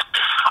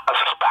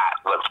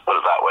 let's put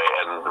it that way,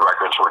 and the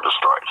records were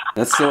destroyed.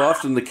 That's so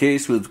often the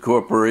case with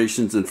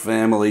corporations and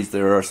families.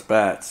 There are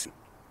spats.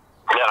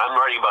 Yeah, I'm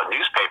writing about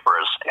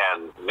newspapers,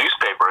 and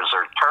newspapers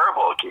are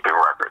terrible at keeping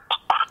records.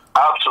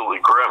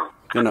 Absolutely grim.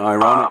 Kind of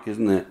ironic,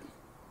 isn't it?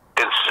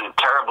 It's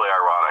terribly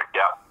ironic,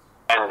 yeah.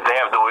 And they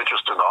have no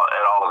interest at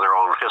all in their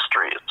own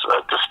history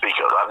to speak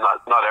of. I'm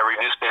not every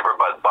newspaper,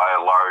 but by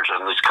and large,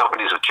 and these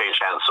companies have changed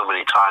hands so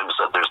many times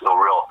that there's no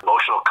real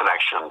emotional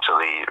connection to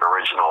the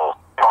original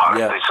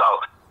product. Yeah. They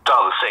sell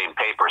the same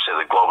paper, say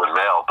the Globe and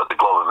Mail, but the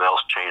Globe and Mail's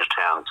changed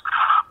hands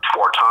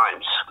 4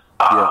 times.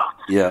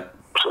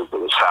 Since it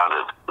was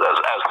founded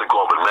as the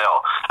Globe and Mail,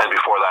 and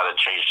before that, it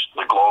changed.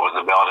 The Globe and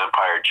the Mail and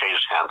Empire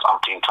changed hands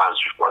umpteen times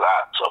before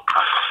that.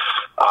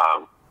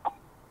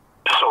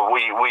 So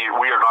we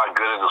are not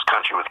good in this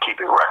country with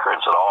keeping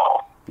records at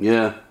all.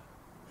 Yeah.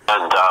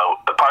 And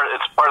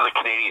it's part of the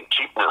Canadian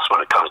cheapness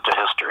when it comes to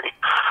history.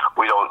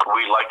 We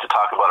like to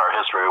talk about our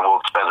history. We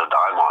won't spend a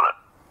dime on it.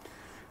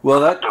 Well,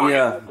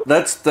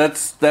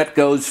 that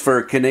goes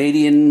for the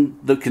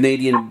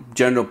Canadian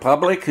general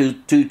public who's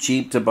too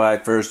cheap to buy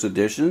first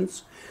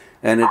editions,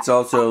 and it's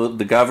also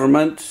the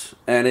government,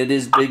 and it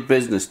is big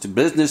business.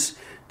 Business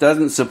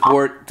doesn't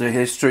support the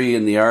history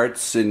and the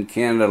arts in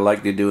Canada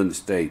like they do in the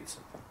States.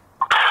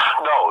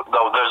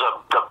 No, there's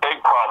a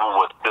big problem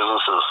with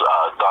businesses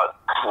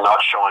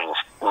not showing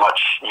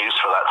much use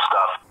for that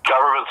stuff.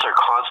 Governments are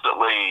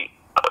constantly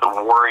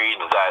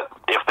worried that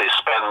if they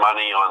spend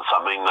money on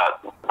something that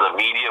the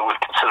media would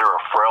consider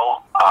a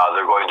frill,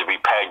 they're going to be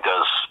pegged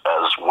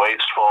as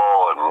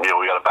wasteful, and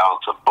we got to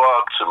balance the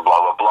books and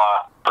blah blah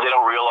blah. But they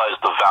don't realize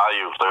the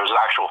value. There's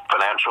actual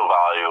financial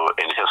value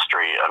in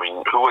history. I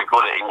mean, who would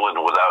go to England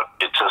without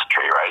its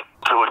history, right?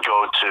 Who would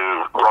go to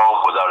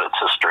Rome without its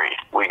history?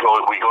 We go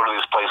to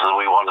these places and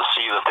we want to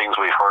see the things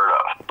we've heard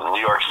of.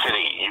 New York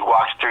City, you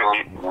walk through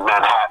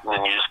Manhattan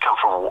and you just come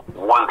from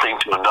one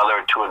thing to another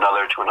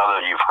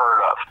you've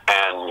heard of.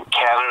 And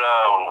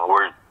Canada,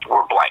 we're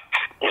blank.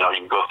 You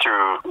can go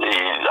through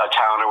a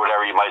town or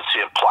whatever, you might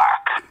see a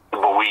plaque.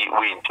 But we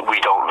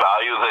don't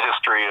value the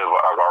history of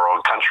our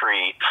own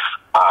country.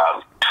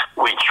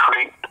 We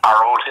treat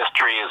our own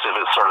history as if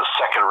it's sort of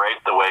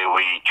second-rate, the way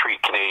we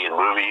treat Canadian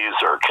movies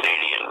or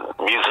Canadian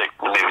music.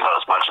 Maybe not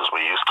as much as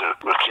we used to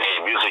with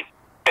Canadian music.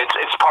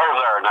 It's part of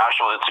our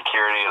national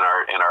insecurity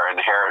and our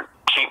inherent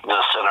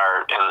cheapness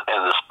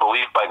and this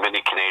belief by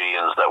many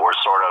Canadians that we're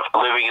sort of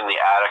living in the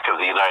attic of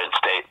the United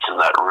States, and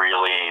that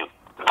really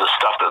the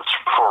stuff that's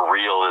for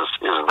real is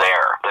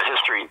there. The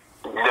history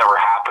never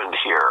happened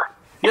here.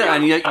 Yeah,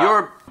 and yet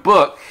your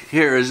book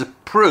here is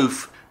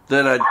proof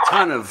that a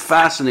ton of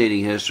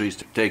fascinating history is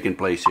taking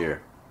place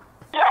here.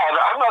 Yeah, and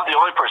I'm not the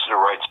only person who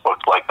writes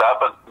books like that,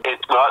 but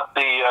it's not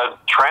the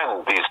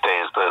trend these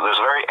days. There's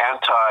a very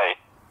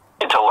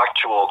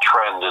anti-intellectual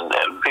trend,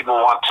 and people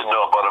want to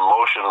know about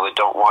emotion, and they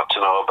don't want to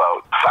know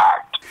about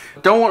fact.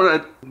 Don't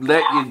want to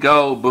let you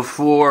go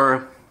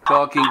before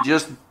talking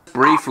just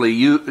briefly.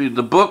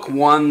 The book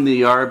won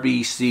the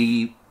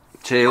RBC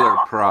Taylor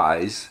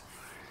Prize,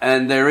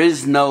 and there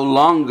is no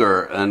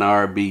longer an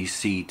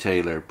RBC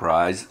Taylor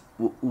Prize.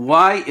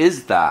 Why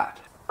is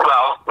that?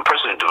 Well, the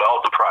person who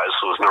developed the prize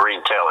was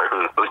Noreen Taylor,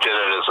 who did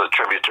it as a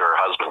tribute to her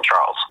husband,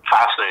 Charles.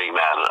 Fascinating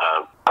man,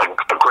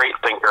 a great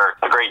thinker,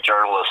 a great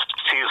journalist.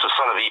 He was the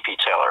son of E.P.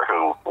 Taylor,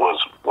 who was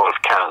one of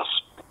Canada's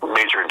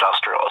major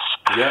industrialists.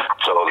 Yeah.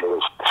 So there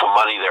was some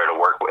money there to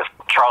work with.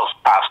 Charles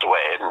passed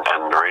away,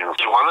 and Noreen,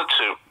 she wanted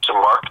to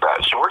mark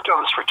that. She worked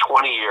on this for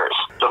 20 years.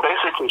 So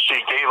basically, she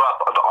gave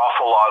up an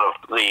awful lot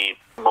of the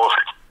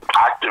most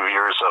active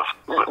years of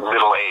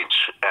middle age,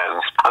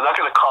 and I'm not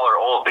going to call her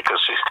old because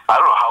I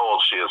don't know how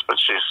old she is, but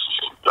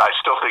I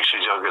still think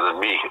she's younger than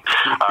me.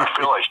 I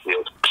feel like she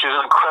is. She's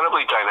an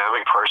incredibly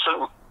dynamic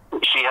person.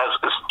 She has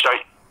this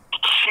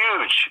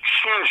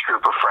huge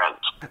group of friends.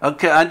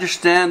 Okay, I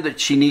understand that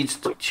she needs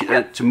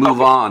to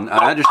move on.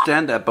 I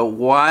understand that, but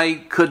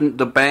why couldn't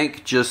the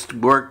bank just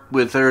work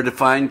with her to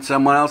find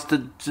someone else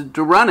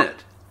to run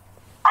it?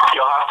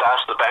 You'll have to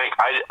ask the bank.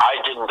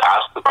 I didn't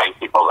ask the bank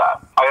people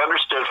that. I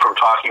understood from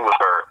talking with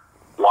her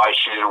why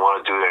she didn't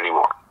want to do it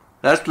anymore.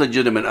 That's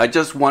legitimate. I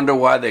just wonder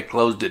why they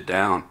closed it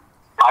down.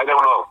 I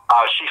don't know.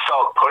 She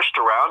felt pushed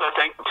around, I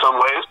think, in some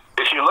ways.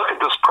 If you look at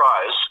this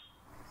prize,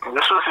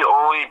 this was the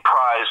only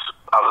prize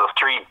of the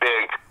three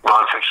big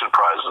nonfiction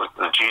prizes.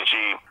 The GG,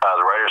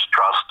 the Writers'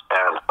 Trust,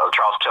 and the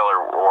Charles Taylor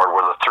Award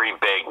were the three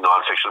big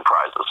nonfiction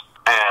prizes.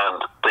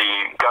 And the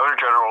Governor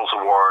General's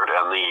Award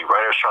and the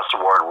Writers' Trust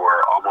Award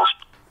were almost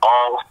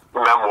all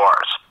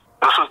memoirs.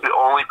 This was the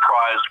only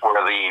prize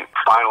where the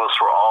finalists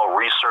were all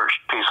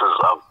researched pieces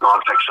of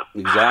nonfiction.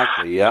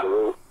 Exactly, yeah.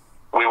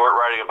 We weren't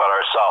writing about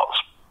ourselves.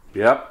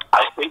 Yep.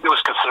 I think there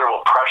was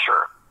considerable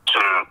pressure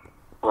to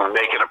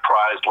make it a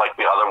prize like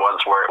the other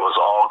ones where it was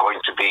all going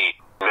to be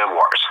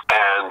memoirs.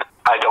 And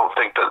I don't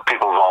think that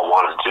people all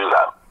wanted to do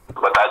that.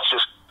 But that's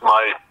just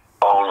my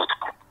own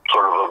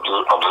sort of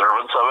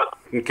observance of it.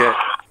 Okay.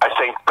 I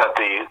think that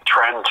the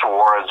trend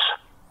towards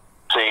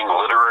seeing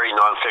literary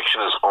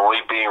nonfiction as only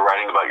being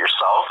writing about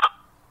yourself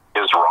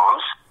is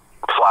wrong,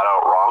 flat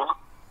out wrong.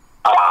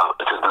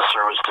 It's a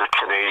disservice to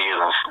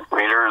Canadian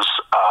readers.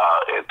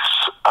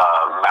 It's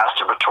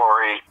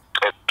masturbatory.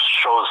 It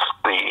shows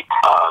the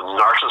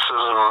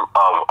narcissism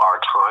of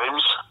our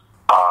times.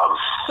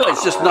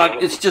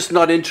 It's just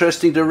not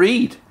interesting to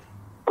read.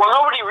 Well,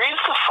 nobody reads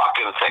the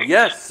fucking thing.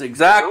 Yes,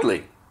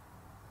 exactly.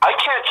 I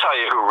can't tell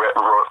you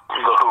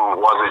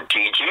who won the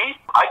GG.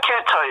 I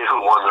can't tell you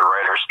who won the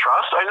Writers'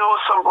 Trust. I know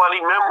it's some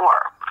bloody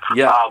memoir.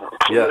 Yeah.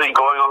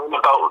 Going on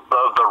about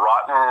the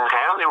rotten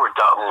hand they were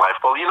dealt in life.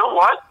 Well, you know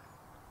what?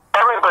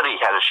 Everybody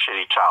had a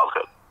shitty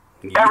childhood.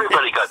 Yes.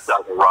 Everybody got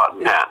dealt a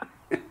rotten hand.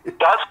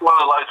 That's one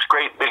of life's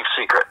great big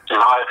secrets.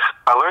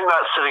 I learned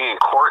that sitting in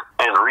court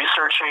and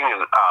researching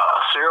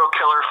serial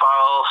killer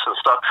files and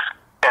stuff.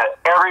 And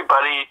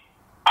everybody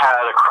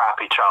had a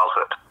crappy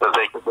childhood. That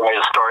they could write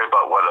a story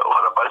about what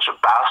a bunch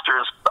of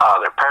bastards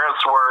their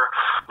parents were,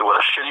 what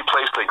a shitty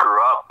place they grew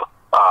up,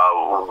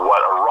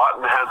 what a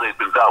rotten hand they'd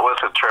been dealt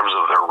with in terms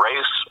of their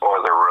race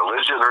or their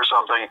religion or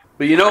something.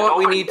 But you know what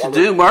we need to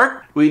do,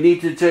 Mark? We need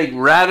to take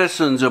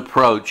Radisson's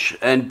approach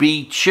and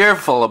be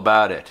cheerful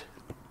about it.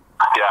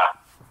 Yeah.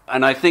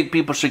 And I think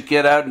people should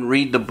get out and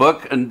read the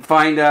book and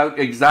find out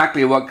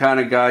exactly what kind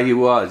of guy he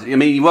was. I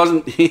mean,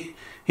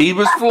 he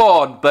was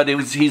flawed, but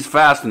he's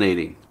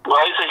fascinating. Well,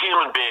 he's a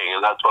human being,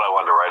 and that's what I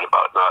wanted to write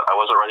about. I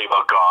wasn't writing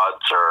about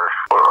gods or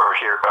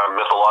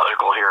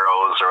mythological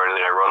heroes or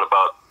anything. I wrote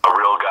about a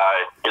real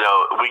guy.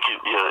 we could,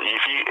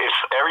 if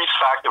every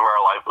fact of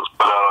our life was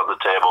put out on the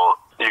table,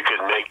 you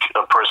could make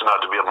a person out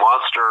to be a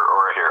monster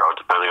or a hero,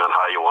 depending on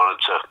how you wanted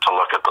to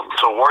look at them.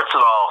 So warts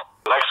and all,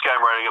 the next guy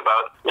I'm writing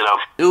about,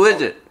 Who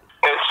is it?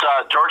 It's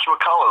George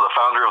McCullough, the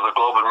founder of the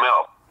Globe and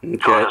Mail,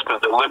 who has been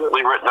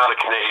deliberately written out of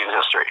Canadian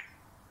history,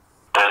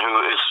 and who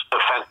is a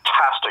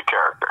fantastic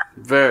character.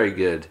 Very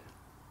good.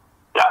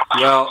 Yeah.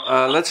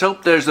 Well, let's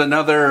hope there's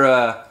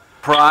another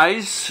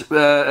prize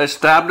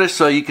established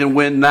so you can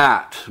win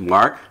that,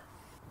 Mark.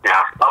 Yeah,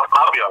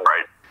 I'll be all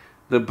right.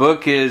 The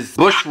book is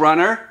Bush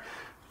Runner,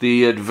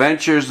 The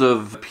Adventures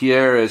of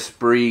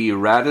Pierre-Esprit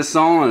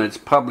Radisson, and it's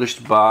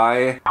published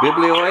by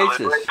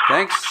Biblioasis.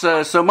 Thanks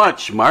so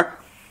much,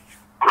 Mark.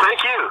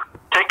 Thank you.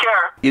 Take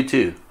care. You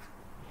too.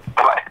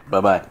 Bye.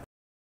 Bye-bye.